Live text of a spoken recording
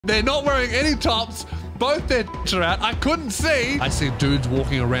They're not wearing any tops. Both their are out. I couldn't see. I see dudes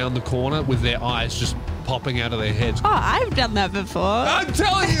walking around the corner with their eyes just popping out of their heads. Oh, I've done that before. I'm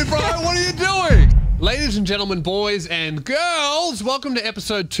telling you, bro. What are you doing? Ladies and gentlemen, boys and girls, welcome to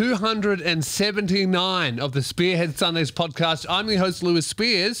episode 279 of the Spearhead Sundays podcast. I'm your host, Lewis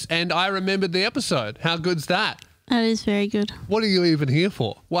Spears, and I remembered the episode. How good's that? That is very good. What are you even here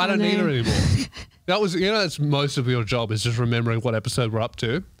for? Well, I don't need it anymore. That was, that's most of your job is just remembering what episode we're up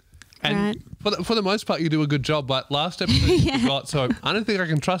to. And for the most part, you do a good job. But last episode you forgot, so I don't think I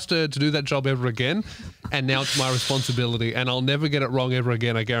can trust her to do that job ever again. And now it's my responsibility, and I'll never get it wrong ever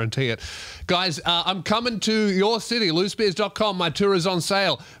again. I guarantee it. Guys, I'm coming to your city, lewisspears.com. My tour is on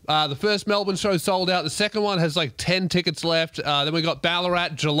sale. The first Melbourne show sold out. The second one has like 10 tickets left. Then we got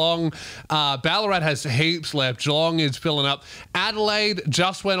Ballarat, Geelong. Ballarat has heaps left. Geelong is filling up. Adelaide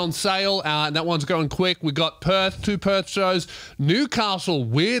just went on sale, and that one's going quick. We got Perth, 2 Perth shows. Newcastle,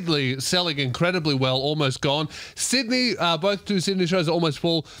 weirdly selling incredibly well, almost gone. Sydney, both 2 Sydney shows are almost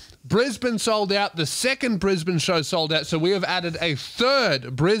full. Brisbane sold out. The second Brisbane show sold out. So we have added a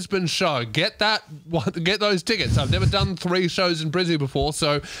third Brisbane show. Get those tickets. I've never done 3 shows in Brisbane before,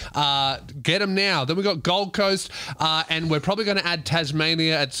 so get them now. Then we got Gold Coast, and we're probably going to add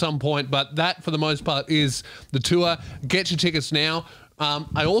Tasmania at some point, but that for the most part is the tour. Get your tickets now.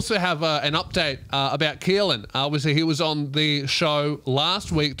 I also have an update about Keelan. Obviously, he was on the show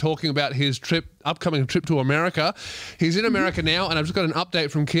last week talking about his upcoming trip to America. He's in America now, and I've just got an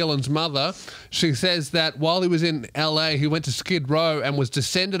update from Keelan's mother. She says that while he was in LA, he went to Skid Row and was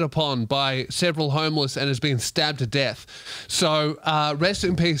descended upon by several homeless and has been stabbed to death. So rest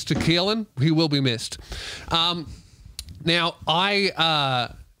in peace to Keelan. He will be missed. Now, I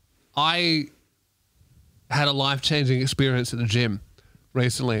had a life-changing experience at the gym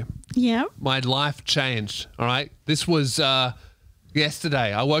recently. Yeah. My life changed, all right? This was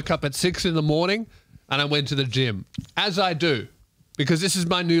yesterday. I woke up at 6 in the morning and I went to the gym, as I do, because this is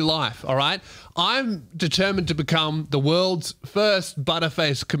my new life, all right? I'm determined to become the world's first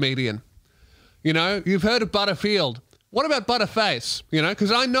butterface comedian. You know, you've heard of Butterfield. What about Butterface? You know,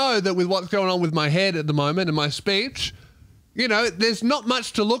 because I know that with what's going on with my head at the moment and my speech, you know, there's not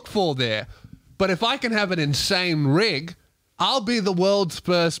much to look for there. But if I can have an insane rig, I'll be the world's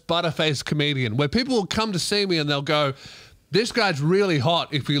first butterface comedian where people will come to see me and they'll go, this guy's really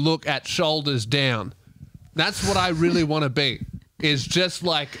hot if you look at shoulders down. That's what I really want to be, is just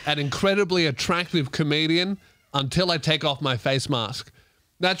like an incredibly attractive comedian until I take off my face mask.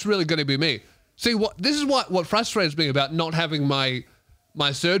 That's really going to be me. See, this is what frustrates me about not having my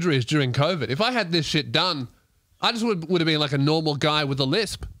surgeries during COVID. If I had this shit done, I just would have been like a normal guy with a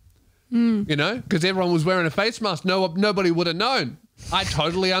lisp. You know, because everyone was wearing a face mask. Nobody would have known. I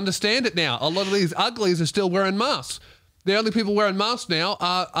totally understand it now. A lot of these uglies are still wearing masks. The only people wearing masks now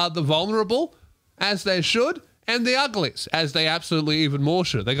are the vulnerable, as they should, and the uglies, as they absolutely even more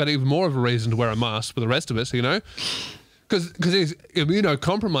should. They got even more of a reason to wear a mask for the rest of us, you know, because these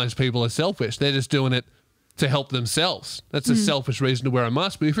immunocompromised people are selfish. They're just doing it to help themselves. That's a selfish reason to wear a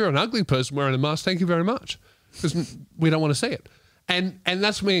mask. But if you're an ugly person wearing a mask, thank you very much, because we don't want to see it. And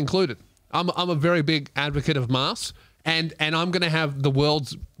that's me included. I'm a very big advocate of masks, and I'm going to have the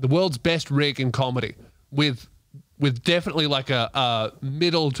world's best rig in comedy with definitely like a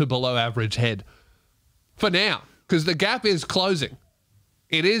middle to below average head for now, because the gap is closing.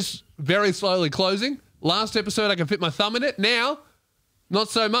 It is very slowly closing. Last episode I could fit my thumb in it. Now, not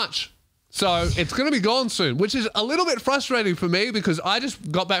so much. So it's going to be gone soon, which is a little bit frustrating for me because I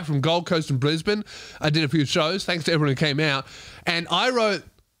just got back from Gold Coast and Brisbane. I did a few shows, thanks to everyone who came out. And I wrote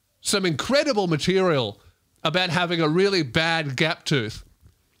some incredible material about having a really bad gap tooth.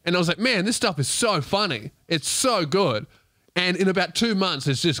 And I was like, man, this stuff is so funny. It's so good. And in about 2 months,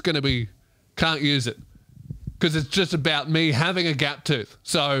 it's just going to be, can't use it. Because it's just about me having a gap tooth.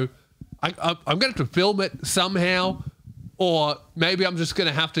 So I'm going to have to film it somehow. Or maybe I'm just going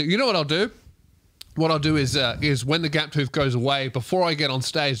to have to, you know what I'll do? What I'll do is when the gap tooth goes away, before I get on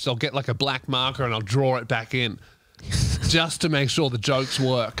stage, I'll get like a black marker and I'll draw it back in just to make sure the jokes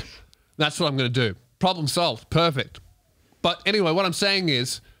work. That's what I'm going to do. Problem solved. Perfect. But anyway, what I'm saying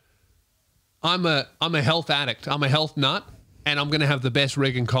is I'm a health addict. I'm a health nut, and I'm going to have the best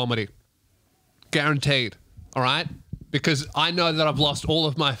rig in comedy. Guaranteed. All right? Because I know that I've lost all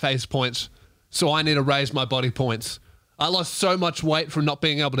of my face points, so I need to raise my body points. I lost so much weight from not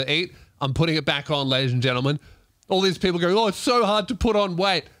being able to eat. I'm putting it back on, ladies and gentlemen. All these people go, oh, it's so hard to put on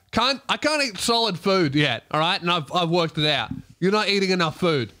weight. I can't eat solid food yet, all right? And I've worked it out. You're not eating enough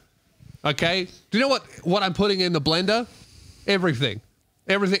food, okay? Do you know what I'm putting in the blender? Everything.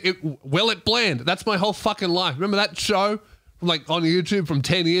 Everything. Will it blend? That's my whole fucking life. Remember that show like on YouTube from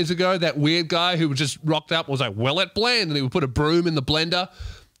 10 years ago, that weird guy who was just rocked up was like, will it blend? And he would put a broom in the blender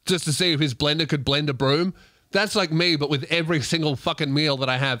just to see if his blender could blend a broom. That's like me, but with every single fucking meal that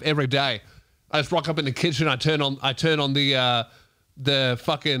I have every day. I just rock up in the kitchen. I turn on the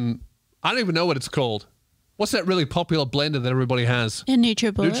fucking, I don't even know what it's called. What's that really popular blender that everybody has? A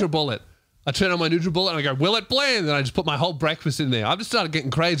NutriBullet. NutriBullet. I turn on my NutriBullet and I go, will it blend? And I just put my whole breakfast in there. I've just started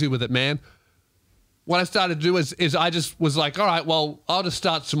getting crazy with it, man. What I started to do is I just was like, all right, well, I'll just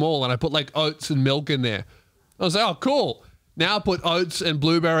start small. And I put like oats and milk in there. I was like, oh, cool. Now I put oats and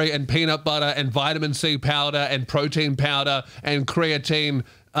blueberry and peanut butter and vitamin C powder and protein powder and creatine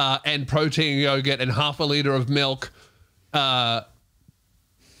and protein yogurt and half a liter of milk and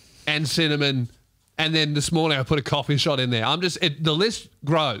cinnamon. And then this morning I put a coffee shot in there. The list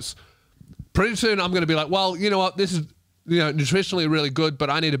grows. Pretty soon I'm going to be like, well, you know what? This is, nutritionally really good, but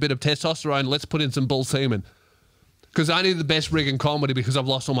I need a bit of testosterone. Let's put in some bull semen. Because I need the best rig in comedy because I've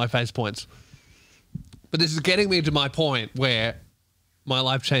lost all my face points. But this is getting me to my point where my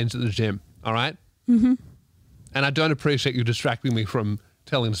life changed at the gym, all right? Mm-hmm. And I don't appreciate you distracting me from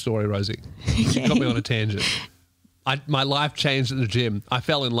telling the story, Rosie. Okay. You got me on a tangent. My life changed at the gym. I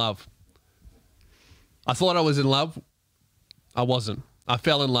fell in love. I thought I was in love. I wasn't. I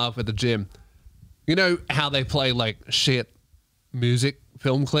fell in love at the gym. You know how they play like shit music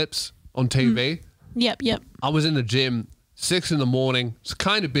film clips on TV? Yep. I was in the gym 6 in the morning. It's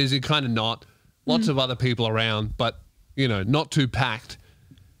kind of busy, kind of not. Lots of other people around, but, not too packed.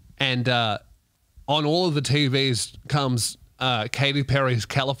 And on all of the TVs comes Katy Perry's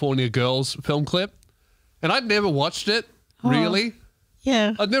California Girls film clip. And I'd never watched it, really.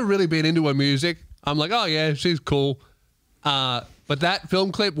 Yeah. I'd never really been into her music. I'm like, oh, yeah, she's cool. But that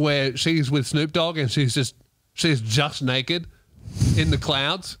film clip where she's with Snoop Dogg and she's just naked in the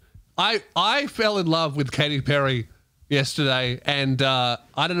clouds, I fell in love with Katy Perry yesterday, and I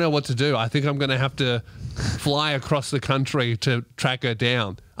don't know what to do. I think I'm going to have to fly across the country to track her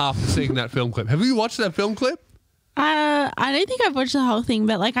down after seeing that film clip. Have you watched that film clip? I don't think I've watched the whole thing,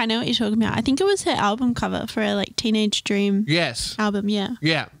 but like I know what you're talking about. I think it was her album cover for her like Teenage Dream album. Yeah.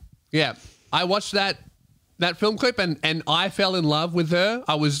 I watched that film clip and I fell in love with her.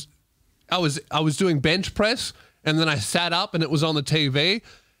 I was doing bench press and then I sat up and it was on the TV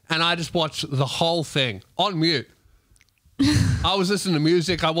and I just watched the whole thing on mute. I was listening to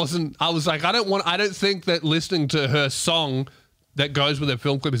music. I was like, I don't think that listening to her song that goes with her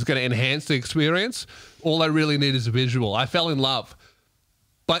film clip is going to enhance the experience. All I really need is a visual. I fell in love.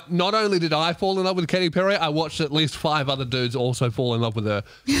 But not only did I fall in love with Katy Perry, I watched at least 5 other dudes also fall in love with her.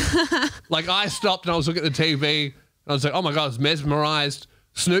 Like I stopped and I was looking at the TV and I was like, oh my God, I was mesmerized.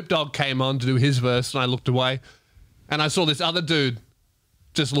 Snoop Dogg came on to do his verse and I looked away and I saw this other dude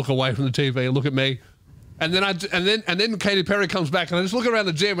just look away from the TV and look at me. And then Katy Perry comes back and I just look around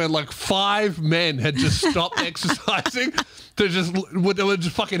the gym and like 5 men had just stopped exercising. They were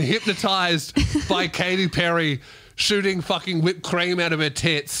just fucking hypnotized by Katy Perry shooting fucking whipped cream out of her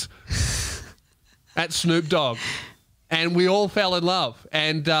tits at Snoop Dogg. And we all fell in love.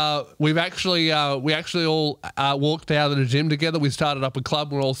 And we actually all walked out of the gym together. We started up a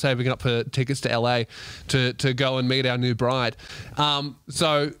club. We're all saving up for tickets to LA to go and meet our new bride.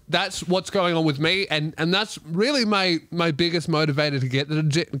 So that's what's going on with me. And that's really my biggest motivator to get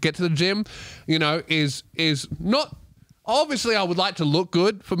to the gym, is not... Obviously, I would like to look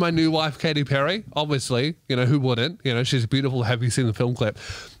good for my new wife, Katy Perry. Obviously, who wouldn't? She's beautiful. Have you seen the film clip?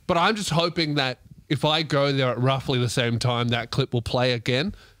 But I'm just hoping that if I go there at roughly the same time, that clip will play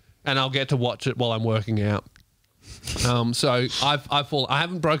again and I'll get to watch it while I'm working out. So I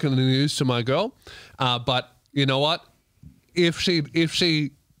haven't broken the news to my girl, but you know what? If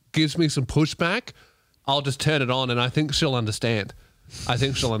she gives me some pushback, I'll just turn it on and I think she'll understand.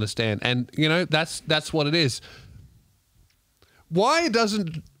 And that's what it is. What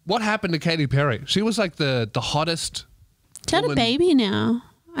happened to Katy Perry? She was like the hottest. She had a baby now,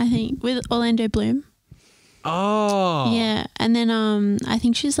 I think, with Orlando Bloom. Oh. Yeah. And then I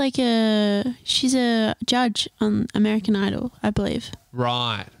think she's a judge on American Idol, I believe.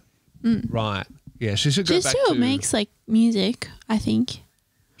 Right. Right. Yeah, she should go back to... She still makes like music, I think.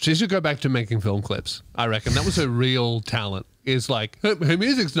 She should go back to making film clips, I reckon. That was her real talent. Is like, her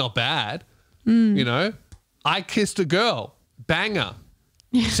music's not bad, I Kissed a Girl. Banger.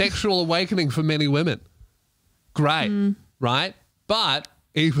 Sexual awakening for many women. Great, right? But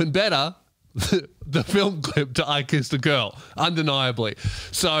even better, the film clip to I Kissed a Girl, undeniably.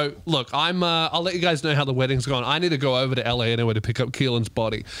 So, look, I'll let you guys know how the wedding's gone. I need to go over to LA anyway to pick up Keelan's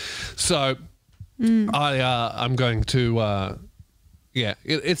body. So, I'm going to Yeah,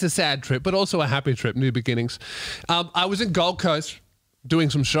 it's a sad trip, but also a happy trip, new beginnings. I was in Gold Coast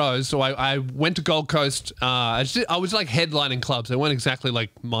doing some shows. So I went to Gold Coast. I was like headlining clubs. They weren't exactly like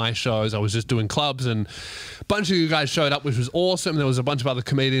my shows. I was just doing clubs, and a bunch of you guys showed up, which was awesome. There was a bunch of other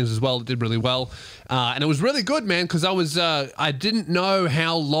comedians as well that did really well. And it was really good, man, because I didn't know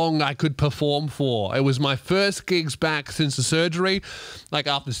how long I could perform for. It was my first gigs back since the surgery, like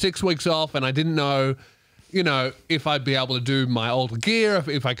after 6 weeks off, and I didn't know, you know, if I'd be able to do my old gear,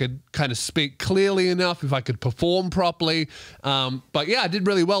 if I could kind of speak clearly enough, if I could perform properly. But yeah, I did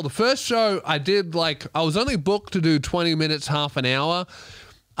really well. The first show I did, like, I was only booked to do 20 minutes, half an hour.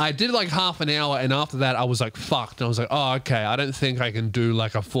 I did like half an hour, and after that I was like, fucked. And I was like, oh, okay, I don't think I can do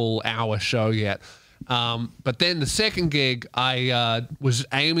like a full hour show yet. But then the second gig, I was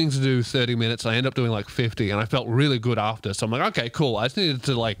aiming to do 30 minutes. I ended up doing like 50, and I felt really good after. So I'm like, okay, cool. I just needed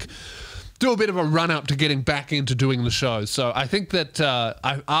to like do a bit of a run up to getting back into doing the shows. So I think that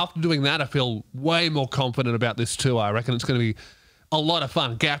after doing that, I feel way more confident about this tour. I reckon it's going to be a lot of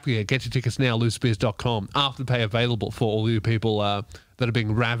fun. Gap year, get your tickets now, loosespears.com. Afterpay available for all you people that are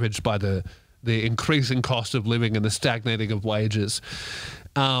being ravaged by the increasing cost of living and the stagnating of wages.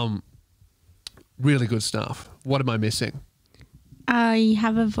 Really good stuff. What am I missing? You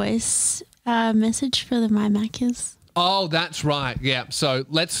have a voice message for the My Maccas. Oh, that's right. Yeah. So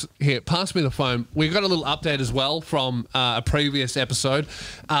pass me the phone. We got a little update as well from a previous episode.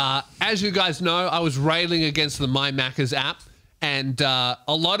 As you guys know, I was railing against the My Maccas app, and a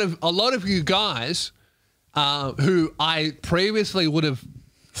lot of you guys who I previously would have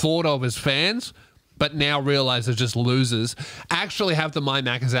thought of as fans, but now realize are just losers, actually have the My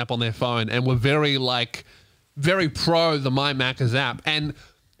Maccas app on their phone, and were very pro the My Maccas app. And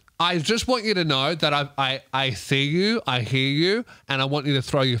I just want you to know that I see you, I hear you, and I want you to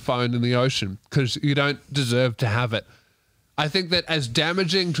throw your phone in the ocean, because you don't deserve to have it. I think that as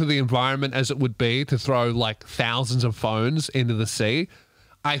damaging to the environment as it would be to throw like thousands of phones into the sea,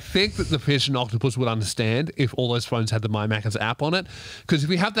 I think that the fish and octopus would understand if all those phones had the My Maccas app on it. Because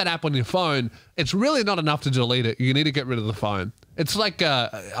if you have that app on your phone, it's really not enough to delete it. You need to get rid of the phone. It's like,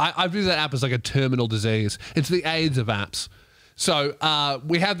 I view that app as like a terminal disease. It's the AIDS of apps. So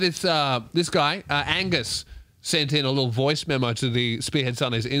we have this guy, Angus, sent in a little voice memo to the Spearhead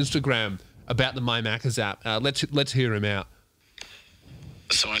Sundays Instagram about the My Maccas app. Let's hear him out.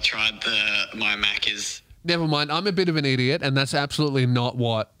 So I tried the My Maccas. Never mind. I'm a bit of an idiot, and that's absolutely not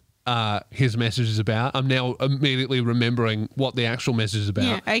what his message is about. I'm now immediately remembering what the actual message is about.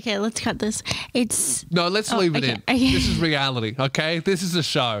 Yeah, okay, let's cut this. Let's leave it in. Okay. This is reality, okay? This is a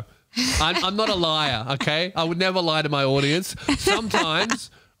show. I'm not a liar, okay? I would never lie to my audience.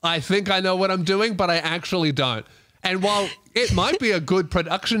 Sometimes I think I know what I'm doing, but I actually don't. And while it might be a good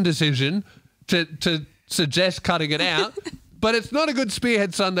production decision to suggest cutting it out, but it's not a good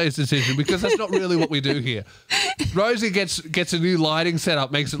Spearhead Sundays decision, because that's not really what we do here. Rosie gets a new lighting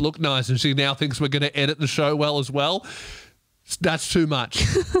setup, makes it look nice, and she now thinks we're going to edit the show well as well. That's too much.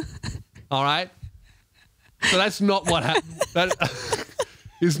 All right? So that's not what happened. That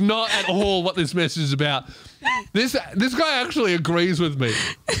is not at all what this message is about. This guy actually agrees with me.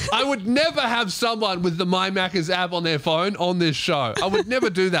 I would never have someone with the My Maccas app on their phone on this show. I would never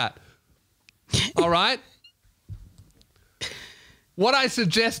do that. All right? What I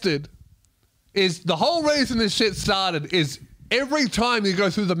suggested is the whole reason this shit started is every time you go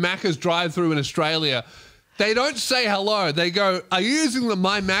through the Macca's drive-thru in Australia, they don't say hello. They go, "Are you using the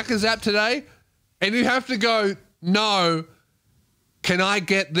My Maccas app today?" And you have to go, "No. Can I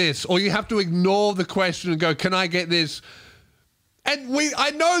get this?" Or you have to ignore the question and go, "Can I get this?" And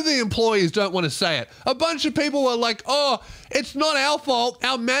I know the employees don't want to say it. A bunch of people are like, "Oh, it's not our fault.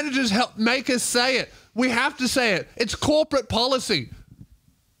 Our managers help make us say it. We have to say it. It's corporate policy."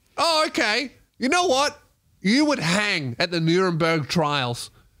 Oh, okay. You know what? You would hang at the Nuremberg trials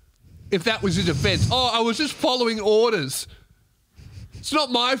if that was your defense. "Oh, I was just following orders. It's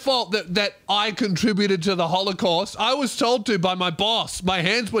not my fault that I contributed to the Holocaust. I was told to by my boss. My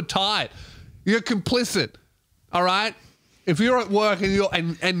hands were tied." You're complicit. All right? If you're at work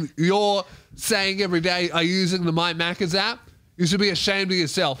and you're saying every day, "Are you using the My Maccas app?" you should be ashamed of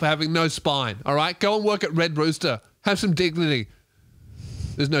yourself for having no spine. All right? Go and work at Red Rooster. Have some dignity.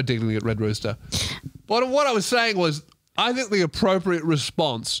 There's no dignity at Red Rooster. But what I was saying was, I think the appropriate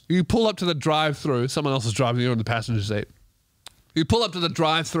response, you pull up to the drive-thru, someone else is driving, you're in the passenger seat. You pull up to the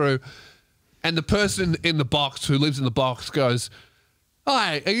drive-thru, and the person in the box who lives in the box goes,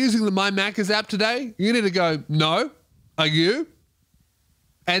 "Hi, are you using the My Maccas app today?" You need to go, "No. Are you?"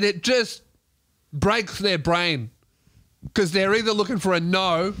 And it just breaks their brain, because they're either looking for a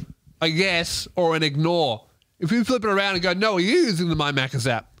no, a yes, or an ignore. If you flip it around and go, no, are you using the My Macca's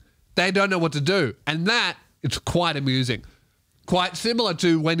app? They don't know what to do. And that, it's quite amusing. Quite similar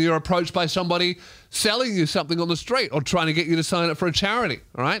to when you're approached by somebody selling you something on the street or trying to get you to sign up for a charity,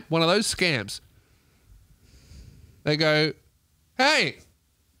 all right? One of those scams. They go, hey,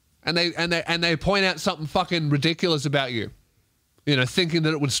 and they point out something fucking ridiculous about you, you know, thinking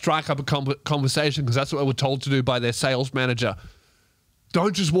that it would strike up a conversation because that's what they were told to do by their sales manager.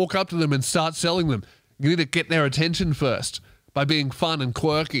 Don't just walk up to them and start selling them. You need to get their attention first by being fun and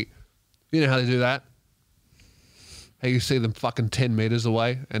quirky. You know how they do that? How you see them fucking 10 meters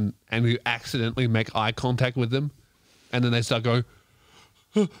away and you accidentally make eye contact with them and then they start going,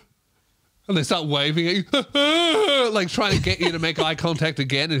 and they start waving at you, like trying to get you to make eye contact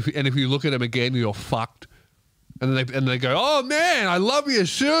again. And if you look at them again, you're fucked. And then they go, oh man, I love your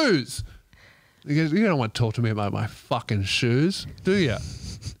shoes. He goes, you don't want to talk to me about my fucking shoes, do you?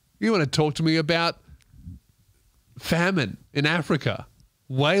 You want to talk to me about famine in Africa.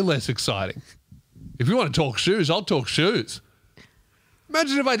 Way less exciting. If you want to talk shoes, I'll talk shoes.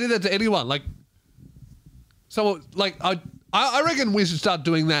 Imagine if I did that to anyone. Like, someone, like, I reckon we should start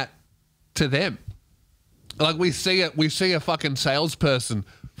doing that to them. Like, we see a fucking salesperson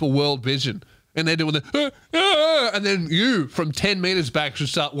for World Vision, and they're doing the, and then you from 10 meters back should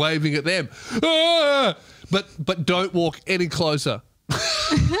start waving at them. But don't walk any closer.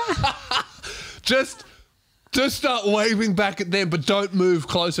 Just start waving back at them, but don't move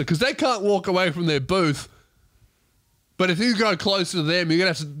closer because they can't walk away from their booth. But if you go closer to them, you're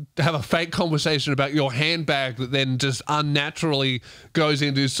going to have a fake conversation about your handbag that then just unnaturally goes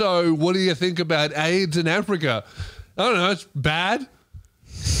into, so what do you think about AIDS in Africa? I don't know, it's bad.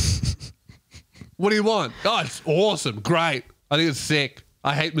 What do you want? Oh, it's awesome. Great. I think it's sick.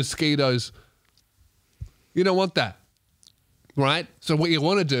 I hate mosquitoes. You don't want that, right? So what you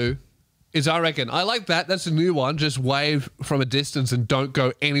want to do is, I reckon, I like that. That's a new one. Just wave from a distance and don't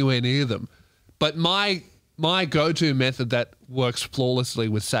go anywhere near them. But my go-to method that works flawlessly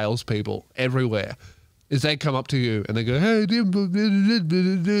with salespeople everywhere is they come up to you and they go, hey,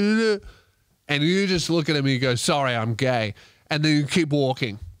 and you just look at them and you go, sorry, I'm gay. And then you keep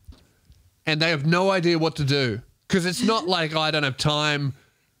walking. And they have no idea what to do. Because it's not like, oh, I don't have time.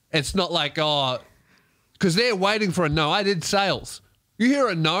 It's not like, oh, because they're waiting for a no. I did sales. You hear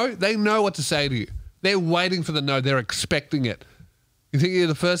a no, they know what to say to you. They're waiting for the no. They're expecting it. You think you're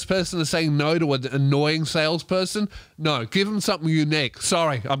the first person to say no to an annoying salesperson? No, give them something unique.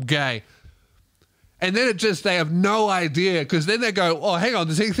 Sorry, I'm gay. And then they have no idea because then they go, oh, hang on,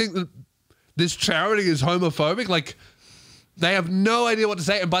 does he think that this charity is homophobic? Like, they have no idea what to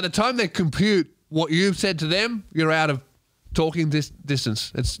say. And by the time they compute what you've said to them, you're out of talking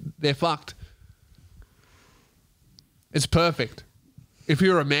distance. They're fucked. It's perfect. If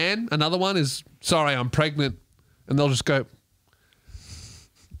you're a man, another one is, sorry, I'm pregnant. And they'll just go,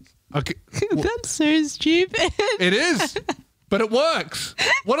 okay. That's so stupid. It is, but it works.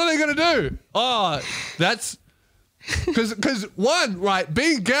 What are they going to do? Oh, that's, because one, right,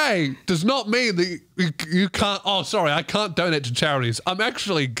 being gay does not mean that you can't, oh, sorry, I can't donate to charities. I'm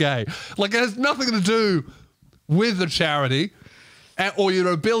actually gay. Like, it has nothing to do with the charity or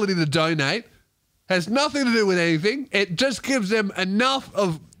your ability to donate. Has nothing to do with anything. It just gives them enough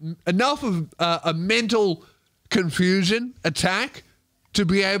of a mental confusion attack to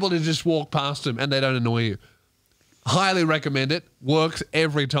be able to just walk past them and they don't annoy you. Highly recommend it. Works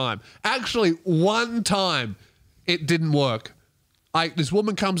every time. Actually, one time it didn't work. This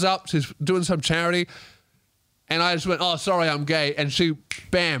woman comes up, she's doing some charity, and I just went, oh, sorry, I'm gay. And she,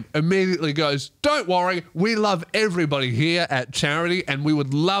 bam, immediately goes, don't worry, we love everybody here at charity and we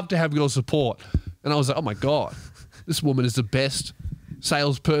would love to have your support. And I was like, oh my God, this woman is the best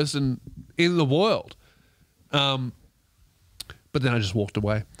salesperson in the world. But then I just walked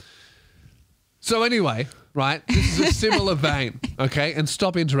away. So anyway, right, this is a similar vein, okay? And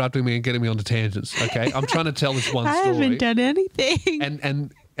stop interrupting me and getting me onto tangents, okay? I'm trying to tell this one story. I haven't done anything.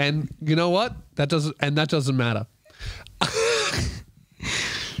 And you know what? That doesn't matter.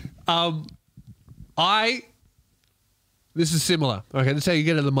 This is similar. Okay, let's say you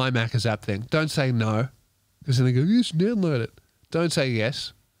get into the My Macca's app thing. Don't say no, because then they go, you should download it. Don't say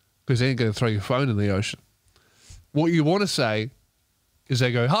yes, because then you're going to throw your phone in the ocean. What you want to say is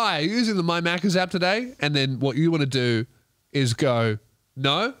they go, hi, are you using the My Macca's app today? And then what you want to do is go,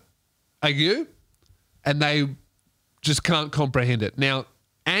 no, are you? And they just can't comprehend it. Now,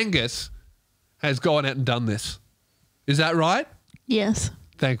 Angus has gone out and done this. Is that right? Yes.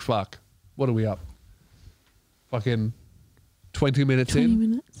 Thank fuck. What are we up? Fucking 20 minutes 20 in,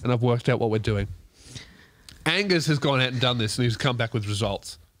 minutes. and I've worked out what we're doing. Angus has gone out and done this, and he's come back with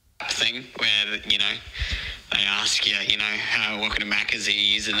results. Thing where, you know, they ask you, you know, what kind of Maccas are you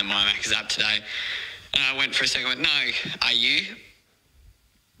using the My Maccas app today? And I went for a second, went, no, are you?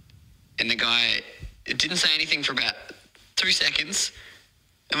 And the guy didn't say anything for about 2 seconds.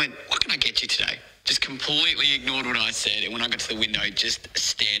 I went, what can I get you today? Just completely ignored what I said. And when I got to the window, just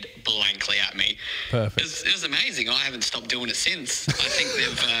stared blankly at me. Perfect. It was amazing. I haven't stopped doing it since. I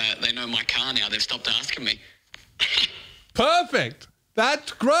think they know my car now. They've stopped asking me. Perfect.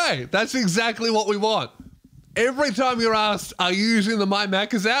 That's great. That's exactly what we want. Every time you're asked, are you using the My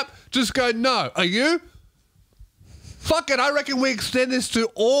Maccas app? Just go, no. Are you? Fuck it. I reckon we extend this to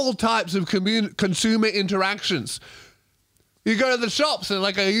all types of consumer interactions. You go to the shops and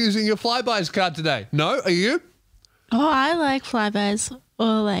like, are you using your Flybuys card today? No. Are you? Oh, I like Flybuys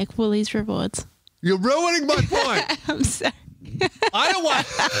or like Woolies rewards. You're ruining my point. I'm sorry. I don't want...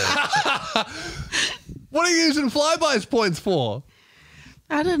 What are you using Flybuys points for?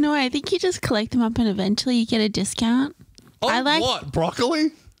 I don't know. I think you just collect them up and eventually you get a discount. Oh, what?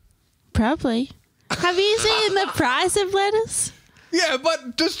 Broccoli? Probably. Have you seen the price of lettuce? Yeah,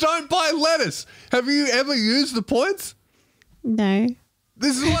 but just don't buy lettuce. Have you ever used the points? No.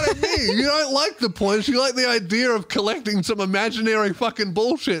 This is what I mean. You don't like the points. You like the idea of collecting some imaginary fucking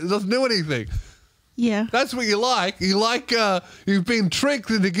bullshit. It doesn't do anything. Yeah. That's what you like. You like, you've been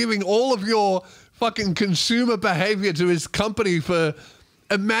tricked into giving all of your fucking consumer behavior to his company for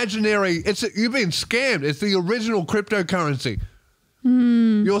imaginary. You've been scammed. It's the original cryptocurrency.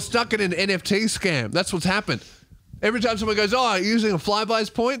 You're stuck in an NFT scam. That's what's happened. Every time someone goes, oh, are you using a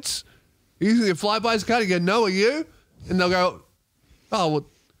Flybuys points? Are you using a Flybuys card? You go, no, are you? And they'll go, oh,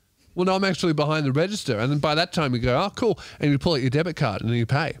 well, no, I'm actually behind the register. And then by that time you go, oh, cool. And you pull out your debit card and then you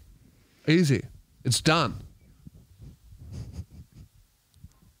pay. Easy. It's done.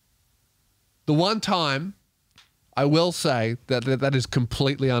 The one time I will say that is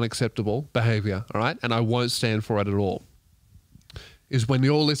completely unacceptable behavior, all right? And I won't stand for it at all, is when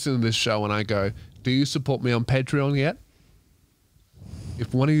you're listening to this show and I go, do you support me on Patreon yet?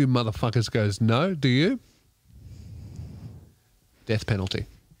 If one of you motherfuckers goes, no, do you? Death penalty.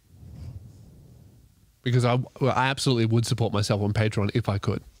 Because I absolutely would support myself on Patreon if I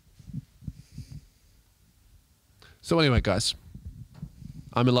could. So anyway, guys,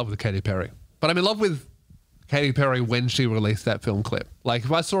 I'm in love with Katy Perry. But I'm in love with Katy Perry when she released that film clip. Like,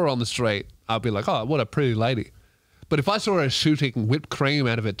 if I saw her on the street, I'd be like, oh, what a pretty lady. But if I saw her shooting whipped cream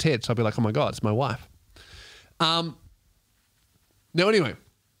out of her tits, I'd be like, oh my God, it's my wife. Now, anyway,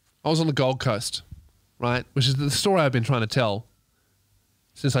 I was on the Gold Coast, right? Which is the story I've been trying to tell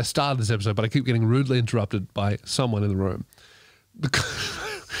since I started this episode, but I keep getting rudely interrupted by someone in the room.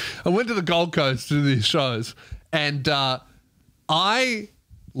 I went to the Gold Coast to do these shows, and I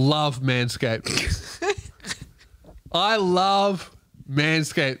love Manscaped. I love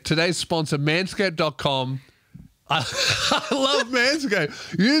Manscaped. Today's sponsor, manscaped.com. I love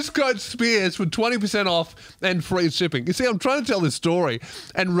Manscaped. Use code SPEARS for 20% off and free shipping. You see, I'm trying to tell this story,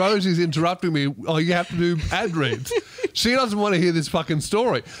 and Rosie's interrupting me. Oh, you have to do ad reads. She doesn't want to hear this fucking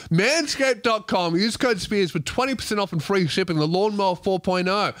story. Manscaped.com. Use code SPEARS for 20% off and free shipping. The Lawnmower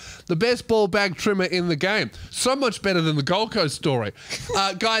 4.0. The best ball bag trimmer in the game. So much better than the Gold Coast story.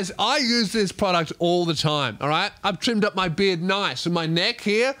 Guys, I use this product all the time, all right? I've trimmed up my beard nice and my neck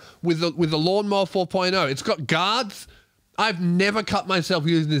here with the Lawnmower 4.0. It's got guards. I've never cut myself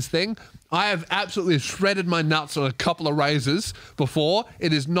using this thing. I have absolutely shredded my nuts on a couple of razors before.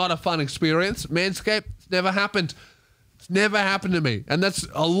 It is not a fun experience. Manscaped, it's never happened. It's never happened to me. And that's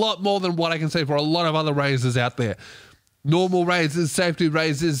a lot more than what I can say for a lot of other razors out there. Normal razors, safety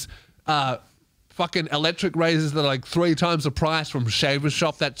razors, fucking electric razors that are like 3 times the price from Shaver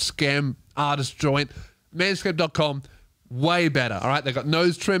Shop, that scam artist joint. Manscaped.com, way better. All right, they've got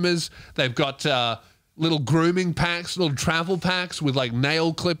nose trimmers. They've got little grooming packs, little travel packs with like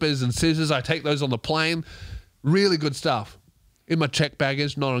nail clippers and scissors. I take those on the plane. Really good stuff. In my check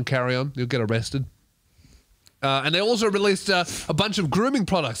baggage, not on carry-on. You'll get arrested. And they also released a bunch of grooming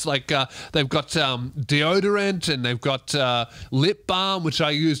products. Like they've got deodorant, and they've got lip balm, which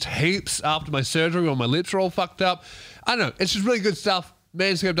I used heaps after my surgery when my lips were all fucked up. I don't know. It's just really good stuff.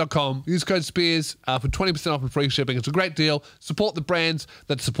 Manscaped.com. Use code SPEARS for 20% off and free shipping. It's a great deal. Support the brands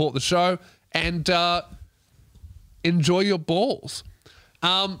that support the show. And enjoy your balls.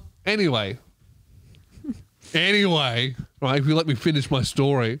 Anyway, right, if you let me finish my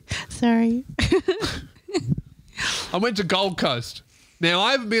story. Sorry. I went to Gold Coast. Now,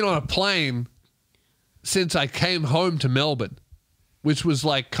 I haven't been on a plane since I came home to Melbourne, which was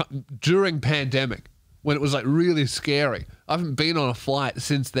like during pandemic, when it was like really scary. I haven't been on a flight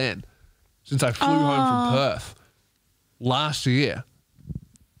since then, since I flew home from Perth last year.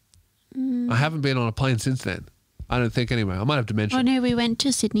 I haven't been on a plane since then. I don't think anyway. I might have dementia. Oh, no, we went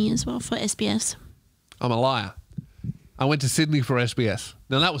to Sydney as well for SBS. I'm a liar. I went to Sydney for SBS.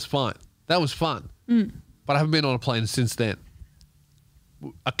 Now, that was fine. That was fun. But I haven't been on a plane since then.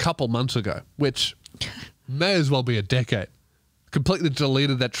 A couple months ago, which may as well be a decade. Completely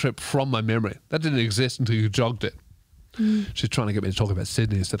deleted that trip from my memory. That didn't exist until you jogged it. She's trying to get me to talk about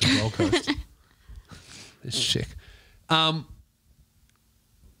Sydney instead of Gold Coast. This chick.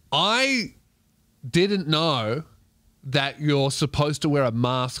 I didn't know that you're supposed to wear a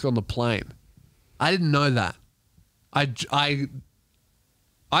mask on the plane. I didn't know that.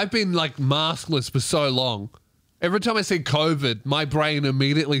 I've been like maskless for so long. Every time I see COVID, my brain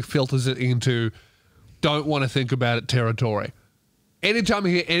immediately filters it into don't want to think about it territory. Anytime I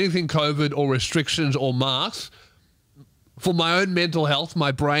hear anything COVID or restrictions or masks, for my own mental health,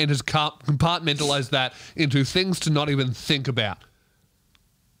 my brain has compartmentalized that into things to not even think about.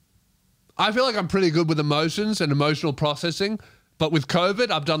 I feel like I'm pretty good with emotions and emotional processing, but with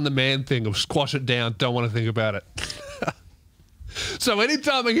COVID, I've done the man thing of squash it down, don't want to think about it. So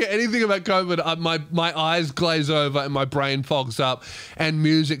anytime I hear anything about COVID, my eyes glaze over and my brain fogs up and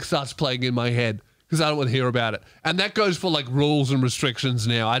music starts playing in my head because I don't want to hear about it. And that goes for like rules and restrictions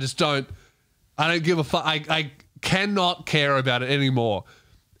now. I don't give a fuck. I cannot care about it anymore.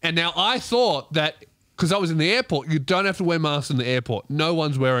 And now I thought that because I was in the airport, you don't have to wear masks in the airport. No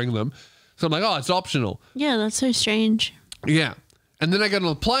one's wearing them. So I'm like, oh, it's optional. Yeah, that's so strange. Yeah. And then I get on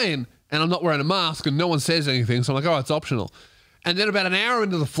the plane and I'm not wearing a mask and no one says anything. So I'm like, oh, it's optional. And then about an hour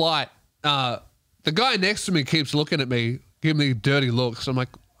into the flight, the guy next to me keeps looking at me, giving me dirty looks. I'm like,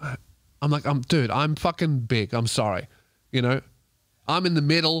 dude, I'm fucking big. I'm sorry. You know, I'm in the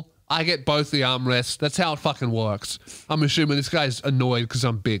middle. I get both the armrests. That's how it fucking works. I'm assuming this guy's annoyed because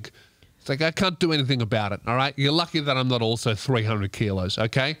I'm big. It's like, I can't do anything about it. All right. You're lucky that I'm not also 300 kilos.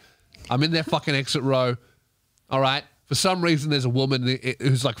 Okay. I'm in their fucking exit row. All right. For some reason, there's a woman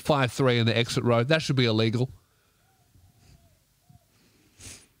who's like 5'3" in the exit row. That should be illegal.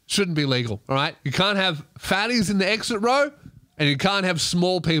 Shouldn't be legal, all right? You can't have fatties in the exit row and you can't have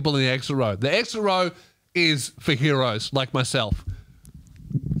small people in the exit row. The exit row is for heroes like myself.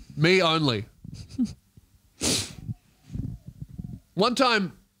 Me only. One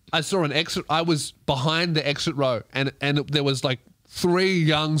time I saw an exit, I was behind the exit row and there was like 3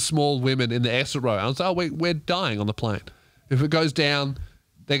 young small women in the exit row. I was like, oh, we're dying on the plane. If it goes down,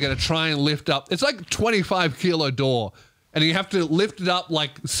 they're going to try and lift up. It's like a 25 kilo door. And you have to lift it up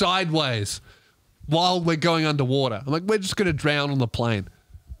like sideways while we're going underwater. I'm like, we're just going to drown on the plane.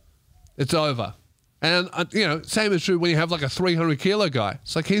 It's over. And, you know, same is true when you have like a 300 kilo guy.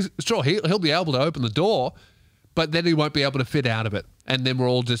 It's like, he'll be able to open the door, but then he won't be able to fit out of it. And then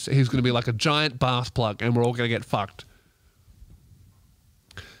he's going to be like a giant bath plug and we're all going to get fucked.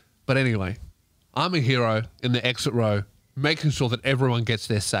 But anyway, I'm a hero in the exit row, making sure that everyone gets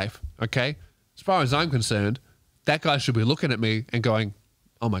there safe. Okay? As far as I'm concerned, that guy should be looking at me and going,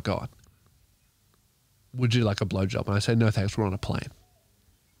 oh my God, would you like a blowjob? And I say, no thanks, we're on a plane.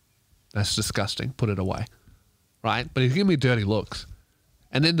 That's disgusting. Put it away. Right? But he's giving me dirty looks.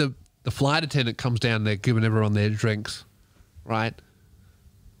 And then the flight attendant comes down there giving everyone their drinks. Right?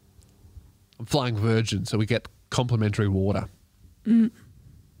 I'm flying Virgin, so we get complimentary water.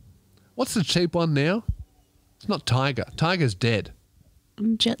 What's the cheap one now? It's not Tiger. Tiger's dead.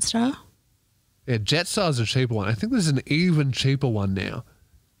 Jetstar. Yeah, Jetstar's a cheaper one. I think there's an even cheaper one now.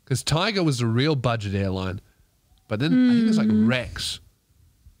 Because Tiger was a real budget airline. But then I think it's like Rex.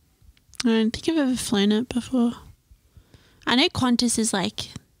 I don't think I've ever flown it before. I know Qantas is like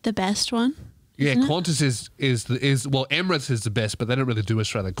the best one. Yeah, Qantas is well, Emirates is the best, but they don't really do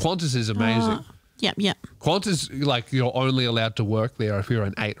Australia. Qantas is amazing. Yep. Qantas, like, you're only allowed to work there if you're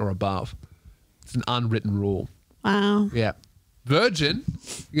an 8 or above. It's an unwritten rule. Wow. Yeah. Virgin,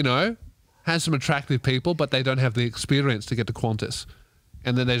 you know, has some attractive people, but they don't have the experience to get to Qantas.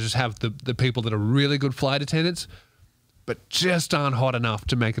 And then they just have the people that are really good flight attendants, but just aren't hot enough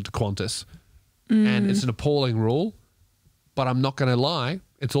to make it to Qantas. And it's an appalling rule, but I'm not going to lie.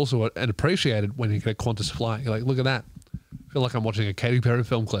 It's also an appreciated when you get a Qantas flight. You're like, look at that. I feel like I'm watching a Katy Perry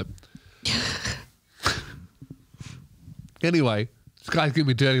film clip. Anyway, this guy's giving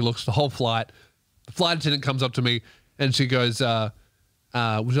me dirty looks the whole flight. The flight attendant comes up to me and she goes, would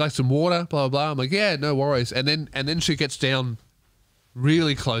you like some water? Blah, blah, blah. I'm like, yeah, no worries. And then she gets down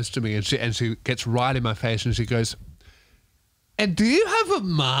really close to me and she gets right in my face and she goes, and do you have a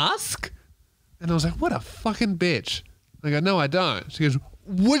mask? And I was like, what a fucking bitch. I go, no, I don't. She goes,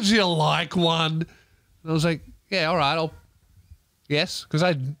 would you like one? And I was like, yeah, all right, yes, because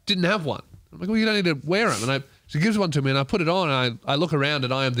I didn't have one. I'm like, well, you don't need to wear them. And She gives one to me and I put it on and I look around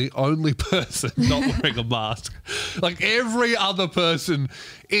and I am the only person not wearing a mask. Like every other person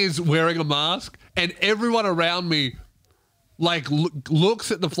is wearing a mask and everyone around me like looks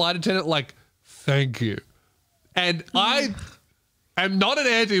at the flight attendant like, thank you. And I am not an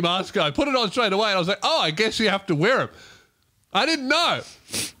anti-mask guy. I put it on straight away and I was like, oh, I guess you have to wear them. I didn't know.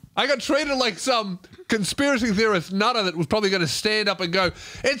 I got treated like some conspiracy theorist nutter that was probably going to stand up and go,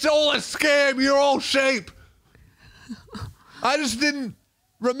 it's all a scam, you're all sheep. I just didn't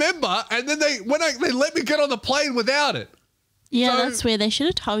remember, and then they let me get on the plane without it. Yeah, so, that's weird. They should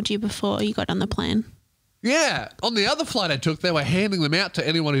have told you before you got on the plane. Yeah. On the other flight I took, they were handing them out to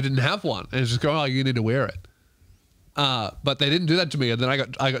anyone who didn't have one. And it's just going, oh, you need to wear it. But they didn't do that to me, and then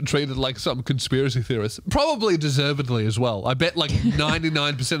I got treated like some conspiracy theorist. Probably deservedly as well. I bet like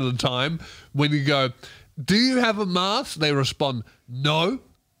 99% of the time when you go, do you have a mask? They respond, no.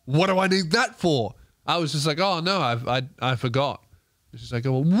 What do I need that for? I was just like, oh, no, I forgot. She's like,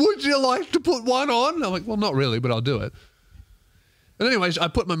 well, would you like to put one on? I'm like, well, not really, but I'll do it. And anyways, I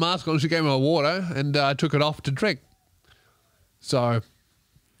put my mask on. She gave me my water, and I took it off to drink. So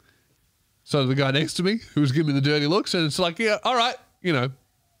the guy next to me who was giving me the dirty looks, and it's like, yeah, all right, you know,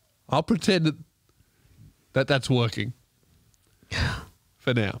 I'll pretend that's working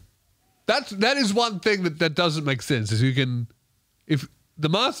for now. That is one thing that doesn't make sense. Is if the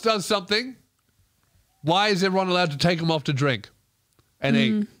mask does something, why is everyone allowed to take them off to drink and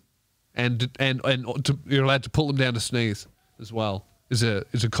eat, and you're allowed to pull them down to sneeze as well? Is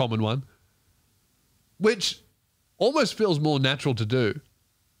a common one, which almost feels more natural to do,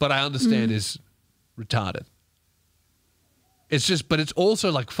 but I understand is retarded. It's just, but it's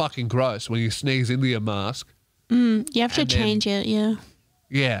also like fucking gross when you sneeze into your mask. You have to change it, yeah.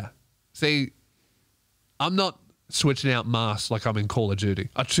 Yeah. See, I'm not switching out masks like I'm in Call of Duty.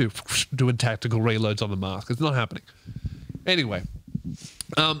 I'm doing tactical reloads on the mask. It's not happening. Anyway,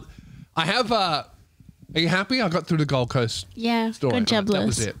 I have. Are you happy? I got through the Gold Coast. Yeah, story. good job, Liz. That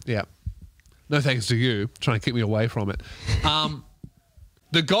was it. Yeah. No thanks to you trying to keep me away from it.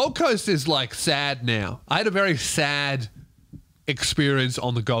 The Gold Coast is like sad now. I had a very sad experience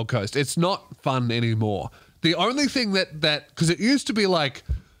on the Gold Coast. It's not fun anymore. The only thing that because it used to be like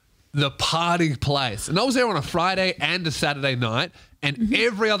the party place, and I was there on a Friday and a Saturday night, and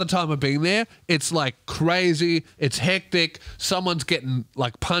every other time I've been there, it's like crazy, it's hectic, someone's getting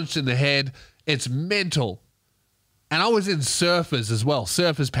like punched in the head, it's mental. And I was in Surfers as well,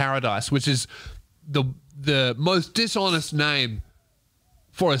 Surfers Paradise, which is the most dishonest name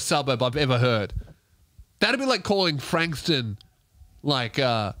for a suburb I've ever heard. That'd be like calling Frankston like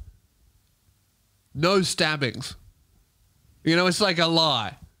no stabbings. You know, it's like a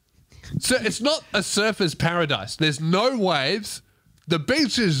lie. So it's not a surfer's paradise. There's no waves. The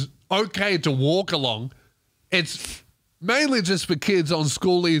beach is okay to walk along. It's mainly just for kids on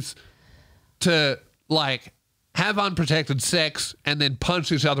schoolies to like have unprotected sex and then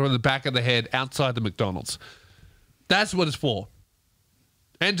punch each other in the back of the head outside the McDonald's. That's what it's for.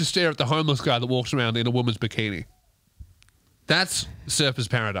 And to stare at the homeless guy that walks around in a woman's bikini. That's surfer's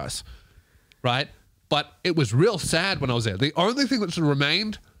paradise, right? But it was real sad when I was there. The only thing that's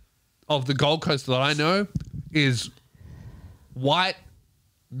remained of the Gold Coast that I know is white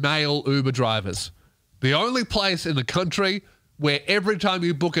male Uber drivers. The only place in the country where every time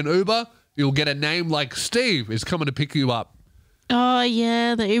you book an Uber, you'll get a name like Steve is coming to pick you up. Oh,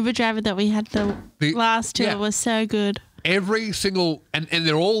 yeah. The Uber driver that we had the last tour was so good. Every single, and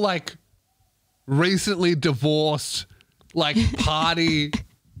they're all like recently divorced, like party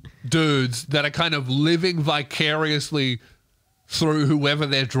dudes that are kind of living vicariously through whoever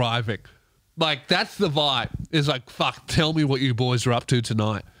they're driving. Like, that's the vibe. It's like, fuck, tell me what you boys are up to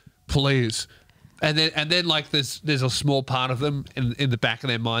tonight, please. And then like there's a small part of them in the back of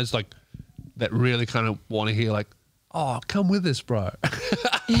their minds, like, that really kind of want to hear like, oh, come with us, bro.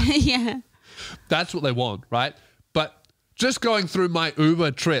 Yeah. That's what they want, right? But just going through my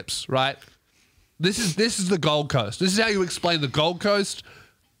Uber trips, right? This is the Gold Coast. This is how you explain the Gold Coast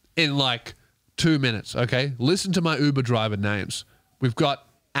in like 2 minutes, okay? Listen to my Uber driver names. We've got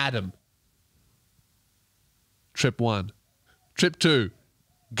Adam. Trip 1. Trip 2,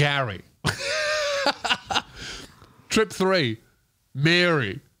 Gary. Trip 3,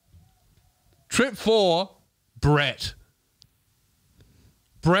 Mary. Trip 4, Brett.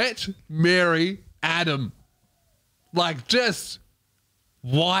 Brett, Mary, Adam. Like, just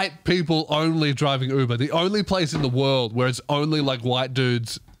white people only driving Uber. The only place in the world where it's only like white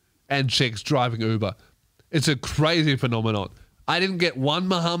dudes and chicks driving Uber. It's a crazy phenomenon. I didn't get one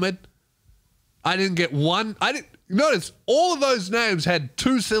Muhammad. I didn't get one. Notice all of those names had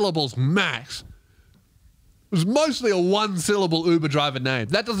 2 syllables max. was mostly a one-syllable Uber driver name.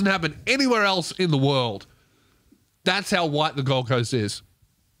 That doesn't happen anywhere else in the world. That's how white the Gold Coast is.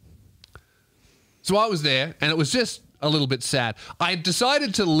 So I was there, and it was just a little bit sad. I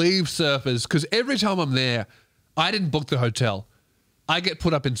decided to leave Surfers because every time I'm there, I didn't book the hotel. I get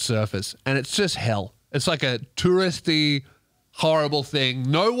put up in Surfers, and it's just hell. It's like a touristy, horrible thing.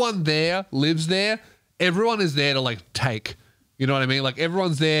 No one there lives there. Everyone is there to, like, take. You know what I mean? Like,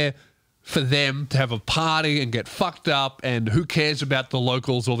 everyone's there for them to have a party and get fucked up, and who cares about the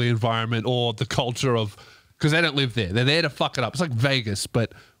locals or the environment or the culture of... Because they don't live there. They're there to fuck it up. It's like Vegas,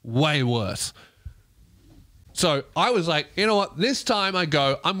 but way worse. So I was like, you know what? This time I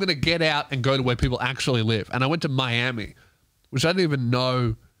go, I'm going to get out and go to where people actually live. And I went to Miami, which I didn't even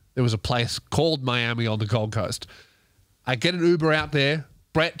know there was a place called Miami on the Gold Coast. I get an Uber out there.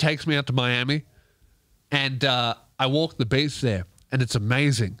 Brett takes me out to Miami. And I walk the beach there. And it's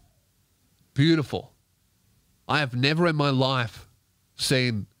amazing. Beautiful. I have never in my life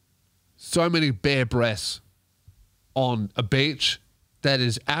seen so many bare breasts on a beach that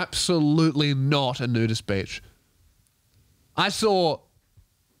is absolutely not a nudist beach. I saw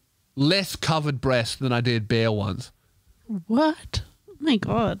less covered breasts than I did bare ones. What? Oh my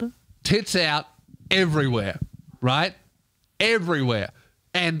God. Tits out everywhere, right? Everywhere.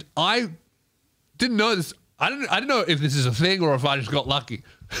 And I didn't know this. I didn't know if this is a thing or if I just got lucky.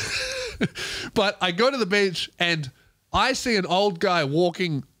 But I go to the beach and I see an old guy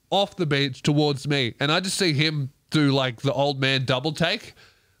walking off the beach towards me, and I just see him do like the old man double take.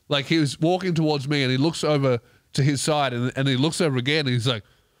 Like he was walking towards me and he looks over to his side and he looks over again and he's like,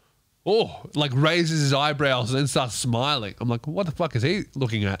 oh, like raises his eyebrows and then starts smiling. I'm like, what the fuck is he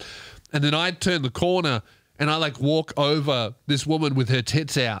looking at? And then I turn the corner and I like walk over this woman with her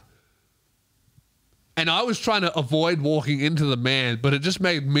tits out. And I was trying to avoid walking into the man, but it just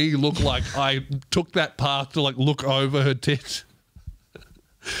made me look like I took that path to like look over her tits.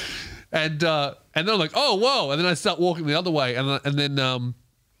 And then I'm like, oh, whoa. And then I start walking the other way. And then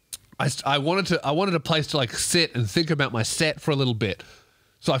I wanted a place to like sit and think about my set for a little bit.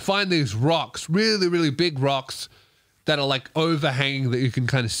 So I find these rocks, really, really big rocks that are like overhanging that you can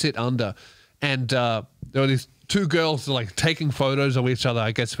kind of sit under. And there were these two girls that are like taking photos of each other,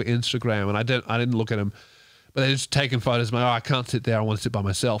 I guess, for Instagram. And I didn't look at them, but they're just taking photos. I'm like, oh, I can't sit there. I want to sit by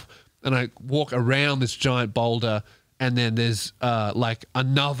myself. And I walk around this giant boulder. And then there's like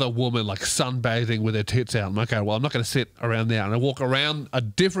another woman like sunbathing with her tits out. I'm like, okay, well, I'm not going to sit around there. And I walk around a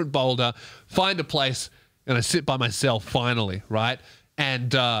different boulder, find a place, and I sit by myself finally, right?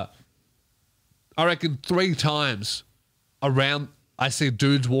 And I reckon 3 times around, I see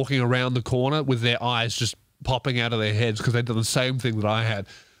dudes walking around the corner with their eyes just popping out of their heads because they've done the same thing that I had.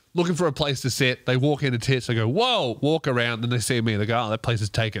 Looking for a place to sit. They walk into tits. They go, whoa, walk around. Then they see me. They go, oh, that place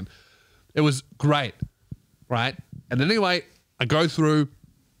is taken. It was great, right? And anyway, I go through,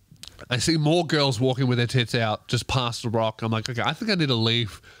 I see more girls walking with their tits out just past the rock. I'm like, okay, I think I need to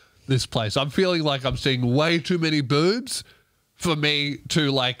leave this place. I'm feeling like I'm seeing way too many boobs for me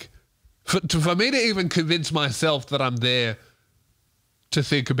to like, for me to even convince myself that I'm there to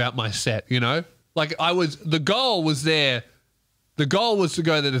think about my set, you know? Like the goal was there. The goal was to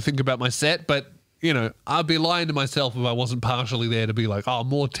go there to think about my set, but, you know, I'd be lying to myself if I wasn't partially there to be like, oh,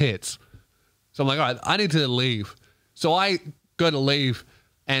 more tits. So I'm like, all right, I need to leave. So I go to leave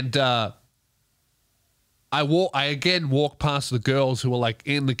and I again walk past the girls who were like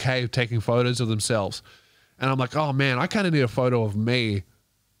in the cave taking photos of themselves. And I'm like, oh man, I kind of need a photo of me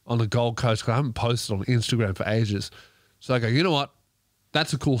on the Gold Coast because I haven't posted on Instagram for ages. So I go, you know what?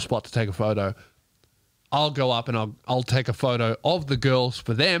 That's a cool spot to take a photo. I'll go up and I'll take a photo of the girls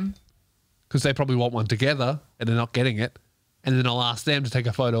for them because they probably want one together and they're not getting it. And then I'll ask them to take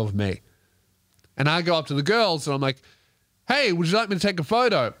a photo of me. And I go up to the girls and I'm like, hey, would you like me to take a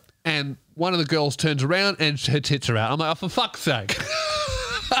photo? And one of the girls turns around and her tits are out. I'm like, oh, for fuck's sake.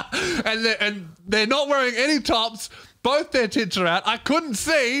 and they're not wearing any tops. Both their tits are out. I couldn't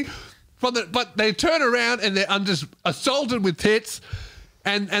see but they turn around and I'm just assaulted with tits.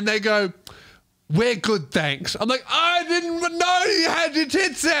 And they go, we're good, thanks. I'm like, I didn't know you had your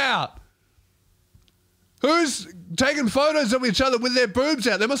tits out. Who's taking photos of each other with their boobs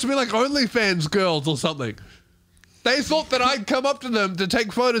out? They must have been like OnlyFans girls or something. They thought that I'd come up to them to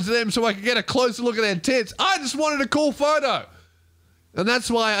take photos of them so I could get a closer look at their tits. I just wanted a cool photo. And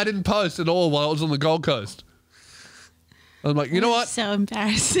that's why I didn't post at all while I was on the Gold Coast. I'm like, you know what? So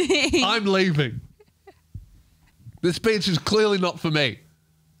embarrassing. I'm leaving. This beach is clearly not for me.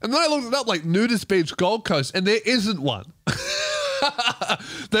 And then I looked it up like nudist beach Gold Coast and there isn't one.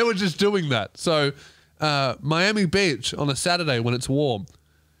 They were just doing that. So... Miami Beach on a Saturday when it's warm.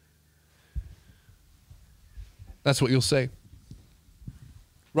 That's what you'll see.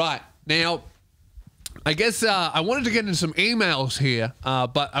 Right. Now, I guess I wanted to get into some emails here,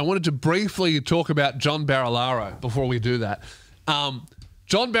 but I wanted to briefly talk about John Barilaro before we do that.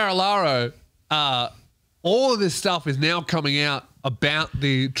 John Barilaro, all of this stuff is now coming out about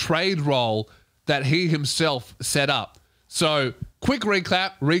the trade role that he himself set up. So, quick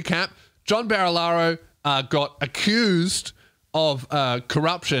recap. John Barilaro got accused of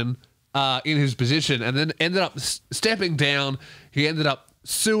corruption in his position and then ended up stepping down. He ended up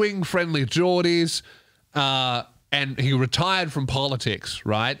suing Friendly Geordies, and he retired from politics,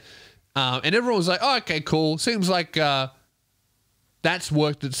 right? And everyone was like, oh, okay, cool. Seems like that's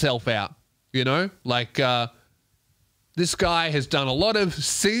worked itself out, you know? Like, this guy has done a lot of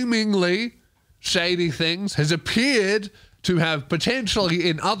seemingly shady things, has appeared to have potentially,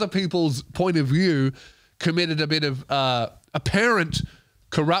 in other people's point of view, committed a bit of apparent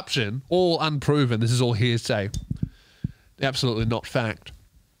corruption, all unproven. This is all hearsay. Absolutely not fact.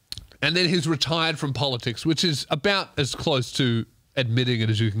 And then he's retired from politics, which is about as close to admitting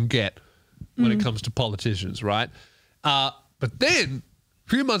it as you can get when it comes to politicians, right? But then, a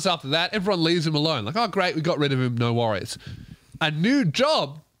few months after that, everyone leaves him alone. Like, oh, great, we got rid of him, no worries. A new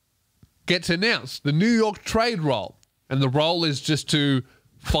job gets announced, the New York trade role. And the role is just to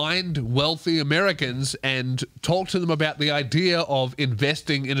find wealthy Americans and talk to them about the idea of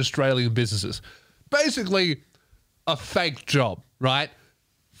investing in Australian businesses. Basically, a fake job, right?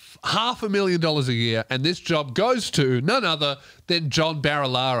 $500,000 a year, and this job goes to none other than John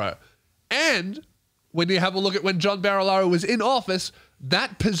Barilaro. And when you have a look at when John Barilaro was in office,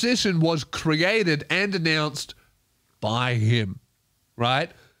 that position was created and announced by him, right?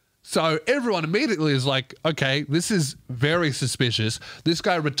 So everyone immediately is like, okay, this is very suspicious. This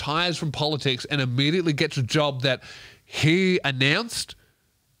guy retires from politics and immediately gets a job that he announced,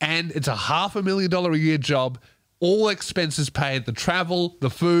 and it's a $500,000 a year job. All expenses paid, the travel, the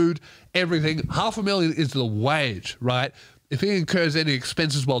food, everything. $500,000 is the wage, right? If he incurs any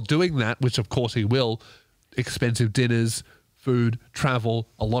expenses while doing that, which of course he will, expensive dinners, food, travel,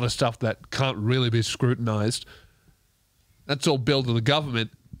 a lot of stuff that can't really be scrutinized, that's all billed to the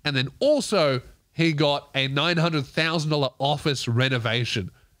government. And then also he got a $900,000 office renovation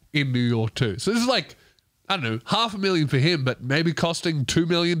in New York too. So this is like, I don't know, $500,000 for him, but maybe costing $2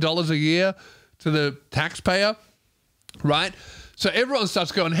 million a year to the taxpayer. Right? So everyone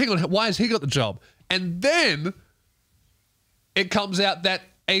starts going, hang on, why has he got the job? And then it comes out that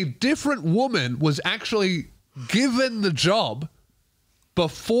a different woman was actually given the job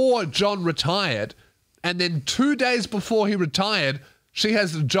before John retired. And then 2 days before he retired, she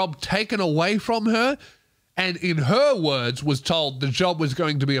has the job taken away from her. And in her words, was told the job was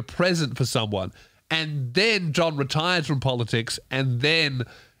going to be a present for someone. And then John retires from politics, and then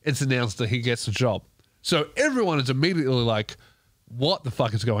it's announced that he gets the job. So everyone is immediately like, what the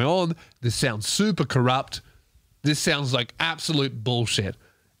fuck is going on? This sounds super corrupt. This sounds like absolute bullshit.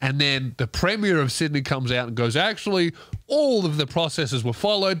 And then the Premier of Sydney comes out and goes, actually, all of the processes were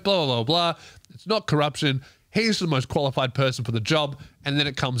followed, blah, blah, blah. It's not corruption. He's the most qualified person for the job. And then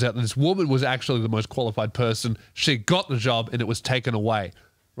it comes out that this woman was actually the most qualified person. She got the job and it was taken away,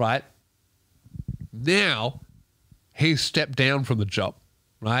 right? Now, he stepped down from the job.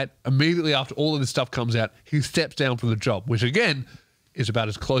 Right? Immediately after all of this stuff comes out, he steps down from the job, which again is about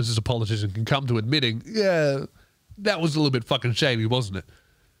as close as a politician can come to admitting, yeah, that was a little bit fucking shady, wasn't it?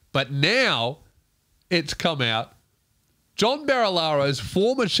 But now it's come out. John Barilaro's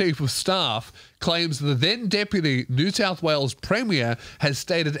former chief of staff claims the then deputy New South Wales Premier has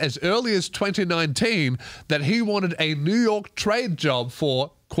stated as early as 2019 that he wanted a New York trade job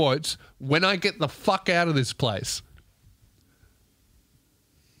for, quotes, when I get the fuck out of this place.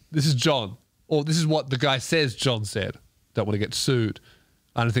 This is John, or this is what the guy says John said. Don't want to get sued.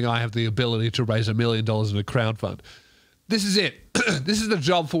 I don't think I have the ability to raise $1 million in a crowd fund. This is it. This is the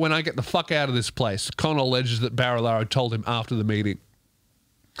job for when I get the fuck out of this place. Connell alleges that Barilaro told him after the meeting.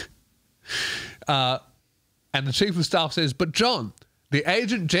 And the chief of staff says, but John, the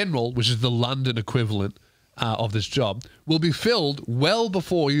agent general, which is the London equivalent of this job, will be filled well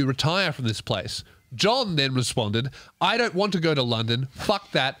before you retire from this place. John then responded, I don't want to go to London.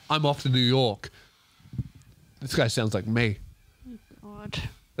 Fuck that. I'm off to New York. This guy sounds like me. God.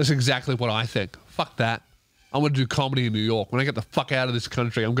 That's exactly what I think. Fuck that. I want to do comedy in New York. When I get the fuck out of this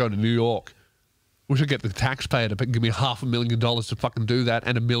country, I'm going to New York. We should get the taxpayer to give me $500,000 to fucking do that,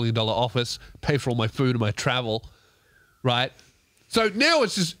 and $1 million office, pay for all my food and my travel, right? So now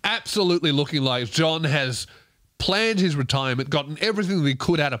it's just absolutely looking like John has planned his retirement, gotten everything that he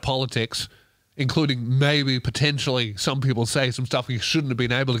could out of politics, including maybe potentially, some people say, some stuff he shouldn't have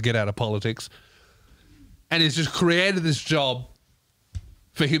been able to get out of politics. and he's just created this job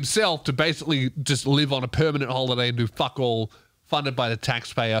for himself to basically just live on a permanent holiday and do fuck all, funded by the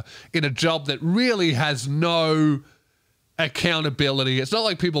taxpayer, in a job that really has no accountability. It's not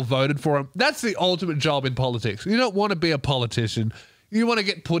like people voted for him. That's the ultimate job in politics. You don't want to be a politician. You want to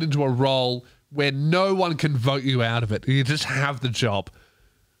get put into a role where no one can vote you out of it. You just have the job,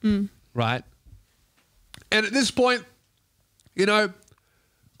 right? And at this point, you know,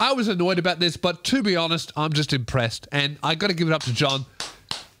 I was annoyed about this, but to be honest, I'm just impressed. And I got to give it up to John.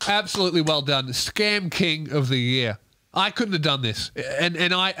 Absolutely well done. Scam King of the Year. I couldn't have done this.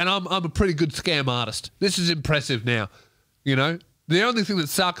 And I'm a pretty good scam artist. This is impressive now. You know, the only thing that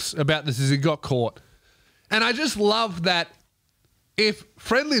sucks about this is he got caught. And I just love that if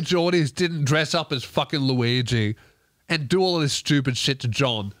Friendly Geordies didn't dress up as fucking Luigi and do all of this stupid shit to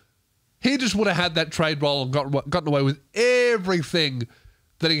John, he just would have had that trade roll and gotten away with everything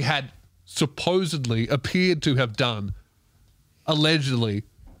that he had supposedly appeared to have done, allegedly,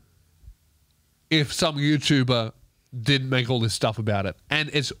 if some YouTuber didn't make all this stuff about it. And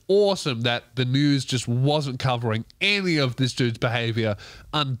it's awesome that the news just wasn't covering any of this dude's behavior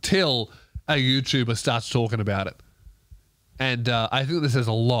until a YouTuber starts talking about it. And I think this says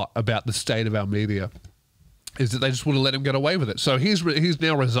a lot about the state of our media, is that they just want to let him get away with it. So he's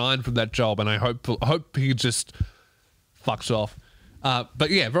now resigned from that job, and I hope he just fucks off. But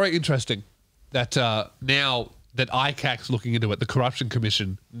yeah, very interesting that now that ICAC's looking into it, the Corruption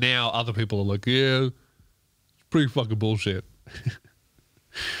Commission, now other people are like, yeah, pretty fucking bullshit.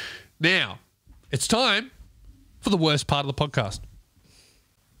 Now, it's time for the worst part of the podcast.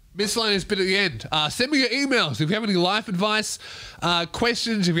 Miscellaneous bit at the end. Send me your emails if you have any life advice,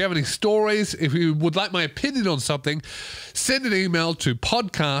 questions, if you have any stories, if you would like my opinion on something, send an email to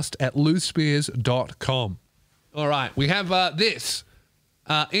podcast@loosespears.com. All right, we have this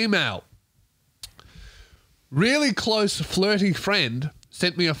email. Really close flirty friend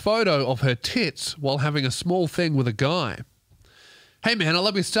sent me a photo of her tits while having a small thing with a guy. Hey man, I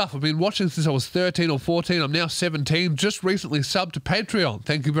love your stuff. I've been watching since I was 13 or 14. I'm now 17. Just recently subbed to Patreon.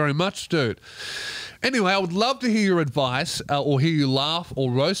 Thank you very much, dude. Anyway, I would love to hear your advice or hear you laugh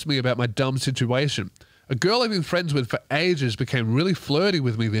or roast me about my dumb situation. A girl I've been friends with for ages became really flirty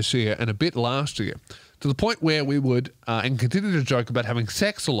with me this year and a bit last year, to the point where we would and continue to joke about having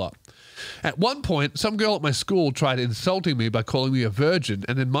sex a lot. At one point, some girl at my school tried insulting me by calling me a virgin,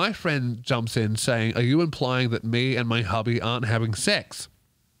 and then my friend jumps in saying, "Are you implying that me and my hubby aren't having sex?"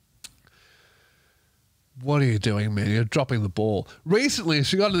 What are you doing, man? You're dropping the ball. Recently,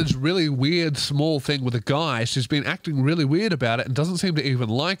 she got in this really weird small thing with a guy. She's been acting really weird about it and doesn't seem to even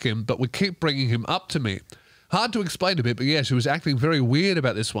like him, but we keep bringing him up to me. Hard to explain a bit, but yeah, she was acting very weird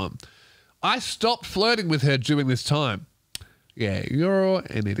about this one. I stopped flirting with her during this time. Yeah, you're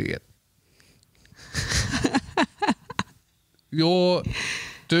an idiot.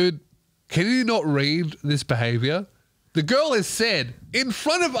 Dude, can you not read this behavior? The girl has said in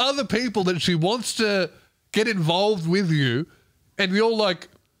front of other people that she wants to get involved with you, and you're like,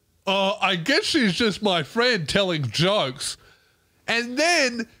 oh, I guess she's just my friend telling jokes. And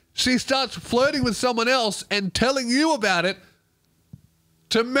then she starts flirting with someone else and telling you about it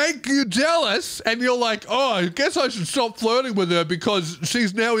to make you jealous, and you're like, oh, I guess I should stop flirting with her because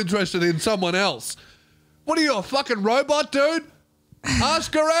she's now interested in someone else. What are you, a fucking robot, dude?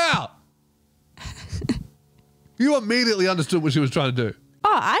 Ask her out. You immediately understood what she was trying to do.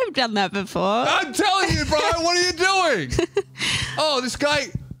 Oh, I've done that before. I'm telling you, bro, what are you doing? Oh, this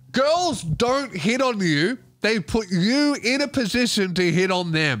guy, girls don't hit on you. They put you in a position to hit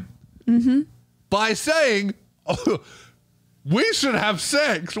on them. By saying, oh, we should have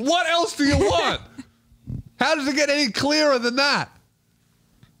sex. What else do you want? How does it get any clearer than that?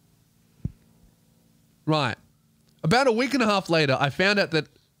 Right. About a week and a half later, I found out that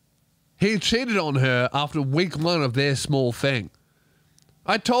he cheated on her after week 1 of their small thing.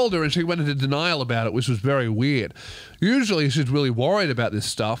 I told her and she went into denial about it, which was very weird. Usually she's really worried about this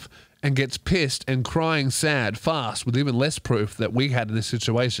stuff and gets pissed and crying sad fast with even less proof that we had in this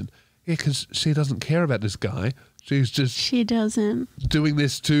situation. Yeah, because she doesn't care about this guy. She doesn't doing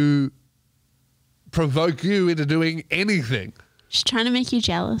this to provoke you into doing anything. She's trying to make you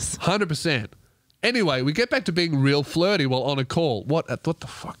jealous. 100%. Anyway, we get back to being real flirty while on a call. What the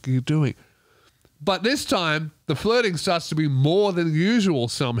fuck are you doing? But this time, the flirting starts to be more than usual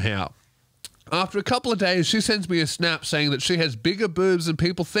somehow. After a couple of days, she sends me a snap saying that she has bigger boobs than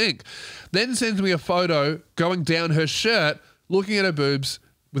people think. Then sends me a photo going down her shirt, looking at her boobs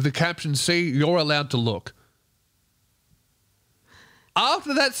with the caption, "See, you're allowed to look."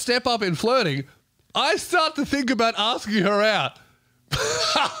 After that step up in flirting, I start to think about asking her out.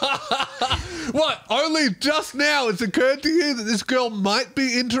 What? Only just now it's occurred to you that this girl might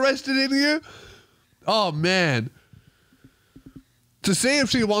be interested in you? Oh, man. To see if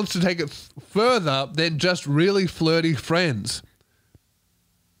she wants to take it further than just really flirty friends.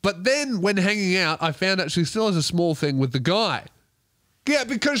 But then when hanging out, I found out she still has a small thing with the guy. Yeah,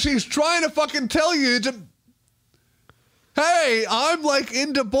 because she's trying to fucking tell you to... Hey, I'm like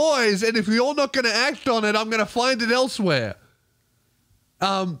into boys, and if you're not going to act on it, I'm going to find it elsewhere.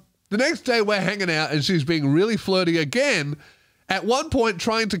 The next day we're hanging out and she's being really flirty again, at one point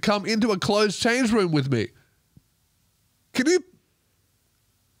trying to come into a closed change room with me. Can you...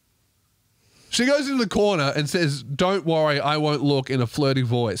 She goes into the corner and says, "Don't worry, I won't look," in a flirty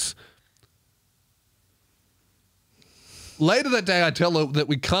voice. Later that day, I tell her that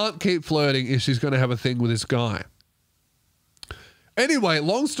we can't keep flirting if she's going to have a thing with this guy. Anyway,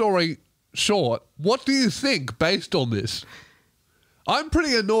 long story short, what do you think based on this? I'm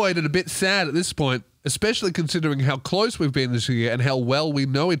pretty annoyed and a bit sad at this point, especially considering how close we've been this year and how well we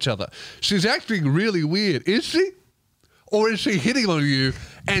know each other. She's acting really weird. Is she? Or is she hitting on you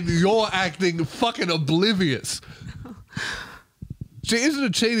and you're acting fucking oblivious? She isn't a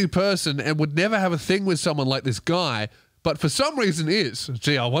cheaty person and would never have a thing with someone like this guy, but for some reason is.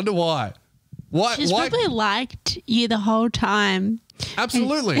 Gee, I wonder why. She's probably liked you the whole time.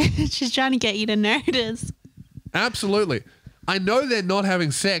 Absolutely. She's trying to get you to notice. Absolutely. I know they're not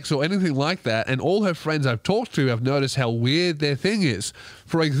having sex or anything like that, and all her friends I've talked to have noticed how weird their thing is.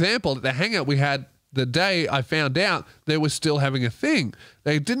 For example, at the hangout we had the day I found out they were still having a thing.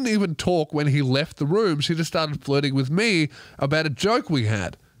 They didn't even talk when he left the room. She just started flirting with me about a joke we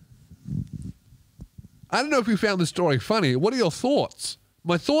had. I don't know if you found this story funny. What are your thoughts?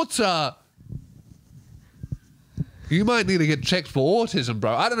 My thoughts are, you might need to get checked for autism,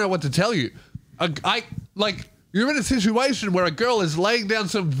 bro. I don't know what to tell you. You're in a situation where a girl is laying down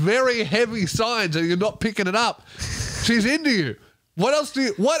some very heavy signs and you're not picking it up. She's into you. What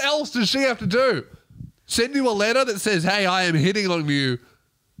else does she have to do? Send you a letter that says, "Hey, I am hitting on you.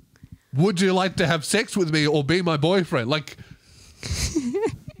 Would you like to have sex with me or be my boyfriend?" Like,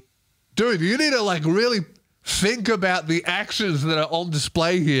 dude, you need to like really think about the actions that are on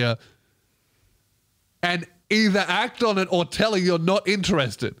display here and either act on it or tell her you're not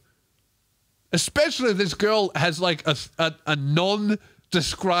interested. Especially if this girl has like a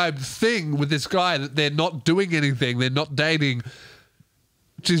non-described thing with this guy that they're not doing anything, they're not dating.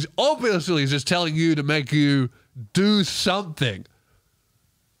 She's obviously just telling you to make you do something.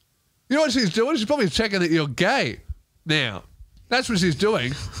 You know what she's doing? She's probably checking that you're gay now. That's what she's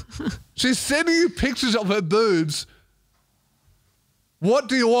doing. She's sending you pictures of her boobs. What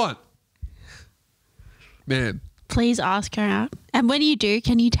do you want? Man. Please ask her out. And when you do,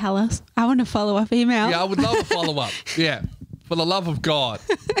 can you tell us? I want a follow-up email. Yeah, I would love a follow-up. Yeah. For the love of God.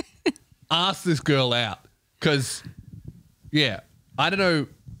 Ask this girl out. Because, yeah, I don't know.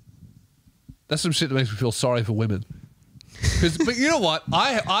 That's some shit that makes me feel sorry for women. But you know what?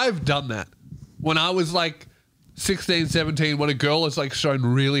 I've done that. When I was like 16, 17, when a girl has like shown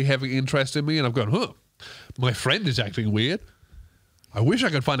really heavy interest in me and I've gone, huh, my friend is acting weird. I wish I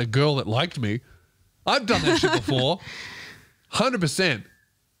could find a girl that liked me. I've done that shit before. 100%.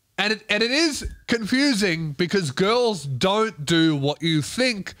 And it is confusing because girls don't do what you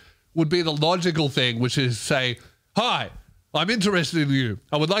think would be the logical thing, which is say, "Hi, I'm interested in you.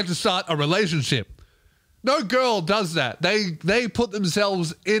 I would like to start a relationship." No girl does that. They put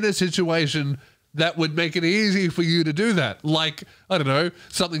themselves in a situation that would make it easy for you to do that. Like, I don't know,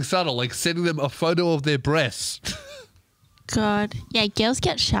 something subtle, like sending them a photo of their breasts. God. Yeah, girls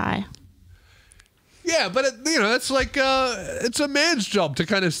get shy. Yeah, but it's like it's a man's job to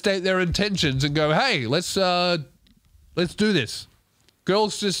kind of state their intentions and go, "Hey, let's do this."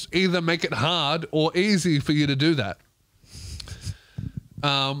 Girls just either make it hard or easy for you to do that.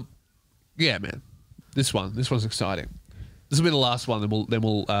 Yeah, man, this one's exciting. This will be the last one, then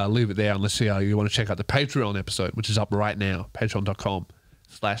we'll leave it there unless you want to check out the Patreon episode, which is up right now,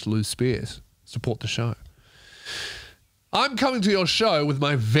 patreon.com/LouSpears. Support the show. I'm coming to your show with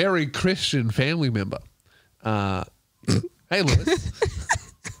my very Christian family member. Hey, Lewis.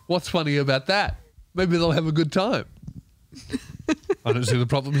 What's funny about that? Maybe they'll have a good time. I don't see the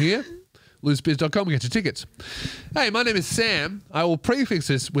problem here. LouSpears.com, get your tickets. Hey, my name is Sam. I will prefix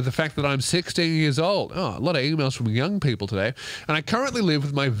this with the fact that I'm 16 years old. Oh, a lot of emails from young people today. And I currently live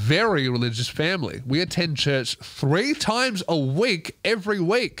with my very religious family. We attend church 3 times a week, every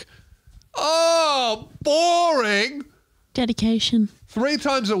week. Oh, boring. Dedication. 3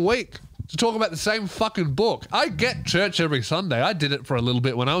 times a week to talk about the same fucking book. I get church every Sunday. I did it for a little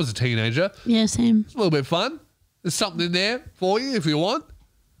bit when I was a teenager. Yeah, same. It's a little bit fun. There's something in there for you if you want.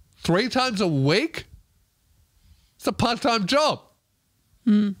 3 times a week? It's a part-time job.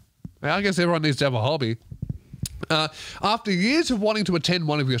 I guess everyone needs to have a hobby. After years of wanting to attend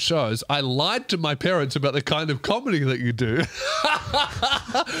one of your shows, I lied to my parents about the kind of comedy that you do.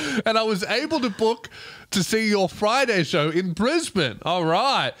 And I was able to book to see your Friday show in Brisbane. All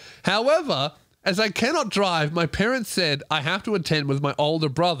right. However, as I cannot drive, my parents said I have to attend with my older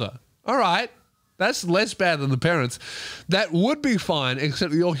brother. All right. That's less bad than the parents. That would be fine,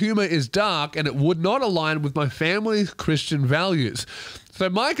 except your humor is dark and it would not align with my family's Christian values. So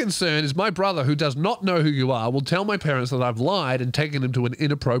my concern is my brother, who does not know who you are, will tell my parents that I've lied and taken him to an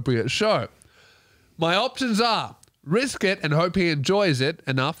inappropriate show. My options are risk it and hope he enjoys it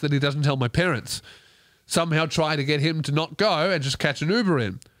enough that he doesn't tell my parents. Somehow try to get him to not go and just catch an Uber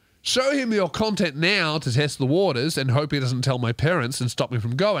in. Show him your content now to test the waters and hope he doesn't tell my parents and stop me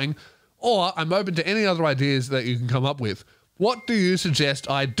from going. Or I'm open to any other ideas that you can come up with. What do you suggest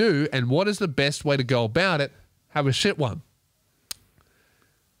I do, and what is the best way to go about it? Have a shit one.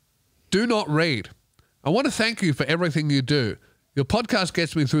 Do not read. I want to thank you for everything you do. Your podcast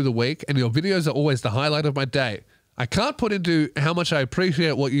gets me through the week, and your videos are always the highlight of my day. I can't put into how much I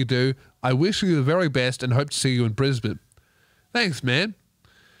appreciate what you do. I wish you the very best and hope to see you in Brisbane. Thanks, man.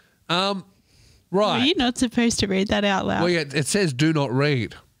 Right. Well, you're not supposed to read that out loud. Well, yeah, it says do not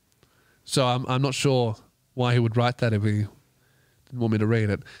read. So I'm not sure why he would write that if he didn't want me to read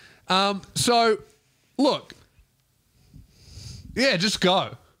it. So, look. Yeah, just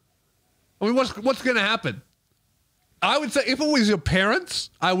go. I mean, what's going to happen? I would say if it was your parents,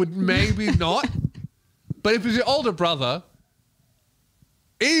 I would maybe not. But if it's your older brother,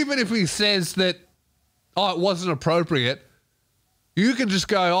 even if he says that, oh, it wasn't appropriate, you can just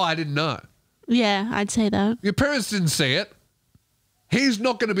go, oh, I didn't know. Yeah, I'd say that. Your parents didn't see it. He's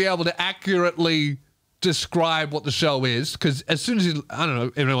not going to be able to accurately describe what the show is because as soon as he, I don't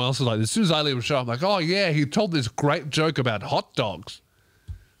know, everyone else is like this. As soon as I leave a show, I'm like, oh, yeah, he told this great joke about hot dogs.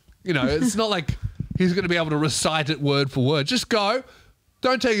 You know, it's not like he's going to be able to recite it word for word. Just go.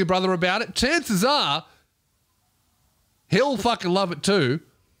 Don't tell your brother about it. Chances are he'll fucking love it too.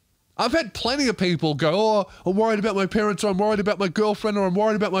 I've had plenty of people go, oh, I'm worried about my parents, or I'm worried about my girlfriend, or I'm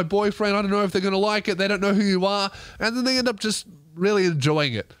worried about my boyfriend. I don't know if they're going to like it. They don't know who you are. And then they end up just really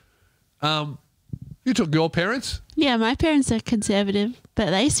enjoying it. You took your parents? Yeah, my parents are conservative, but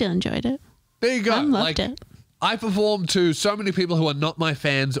they still enjoyed it. There you go. I loved it. I perform to so many people who are not my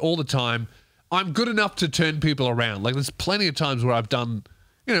fans all the time. I'm good enough to turn people around. Like, there's plenty of times where I've done,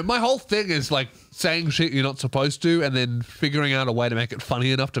 you know, my whole thing is like saying shit you're not supposed to and then figuring out a way to make it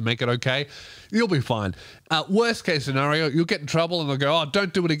funny enough to make it okay. You'll be fine. Worst case scenario, you'll get in trouble and they'll go, oh,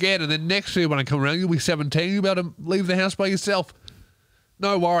 don't do it again. And then next year when I come around, you'll be 17. You'll be able to leave the house by yourself.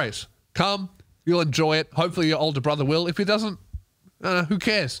 No worries. Come. You'll enjoy it. Hopefully your older brother will. If he doesn't, who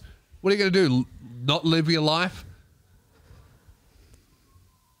cares? What are you going to do? Not live your life?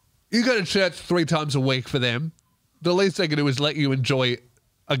 You go to church 3 times a week for them. The least they can do is let you enjoy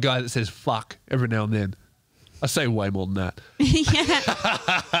a guy that says fuck every now and then. I say way more than that.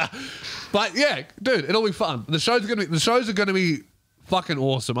 Yeah. But yeah, dude, it'll be fun. The shows are going to be fucking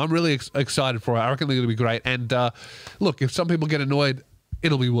awesome. I'm really excited for it. I reckon they're going to be great. And look, if some people get annoyed,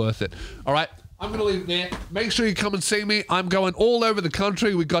 it'll be worth it. All right, I'm going to leave it there. Make sure you come and see me. I'm going all over the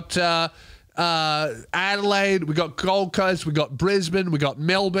country. We got Adelaide, we got Gold Coast, we got Brisbane, we got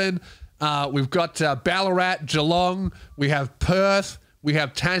Melbourne, we've got Ballarat, Geelong, we have Perth, we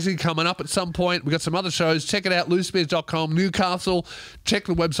have Tassie coming up at some point. We got some other shows. Check it out, loosespears.com, Newcastle. Check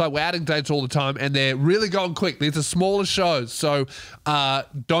the website. We're adding dates all the time, and they're really going quick. These are smaller shows, so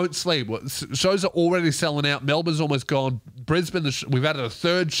don't sleep. Shows are already selling out. Melbourne's almost gone. Brisbane, we've added a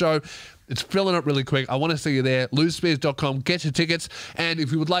 3rd show. It's filling up really quick. I want to see you there. loosespears.com. Get your tickets. And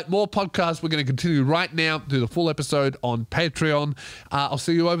if you would like more podcasts, we're going to continue right now. Do the full episode on Patreon. I'll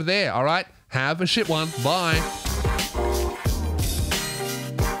see you over there, all right? Have a shit one. Bye.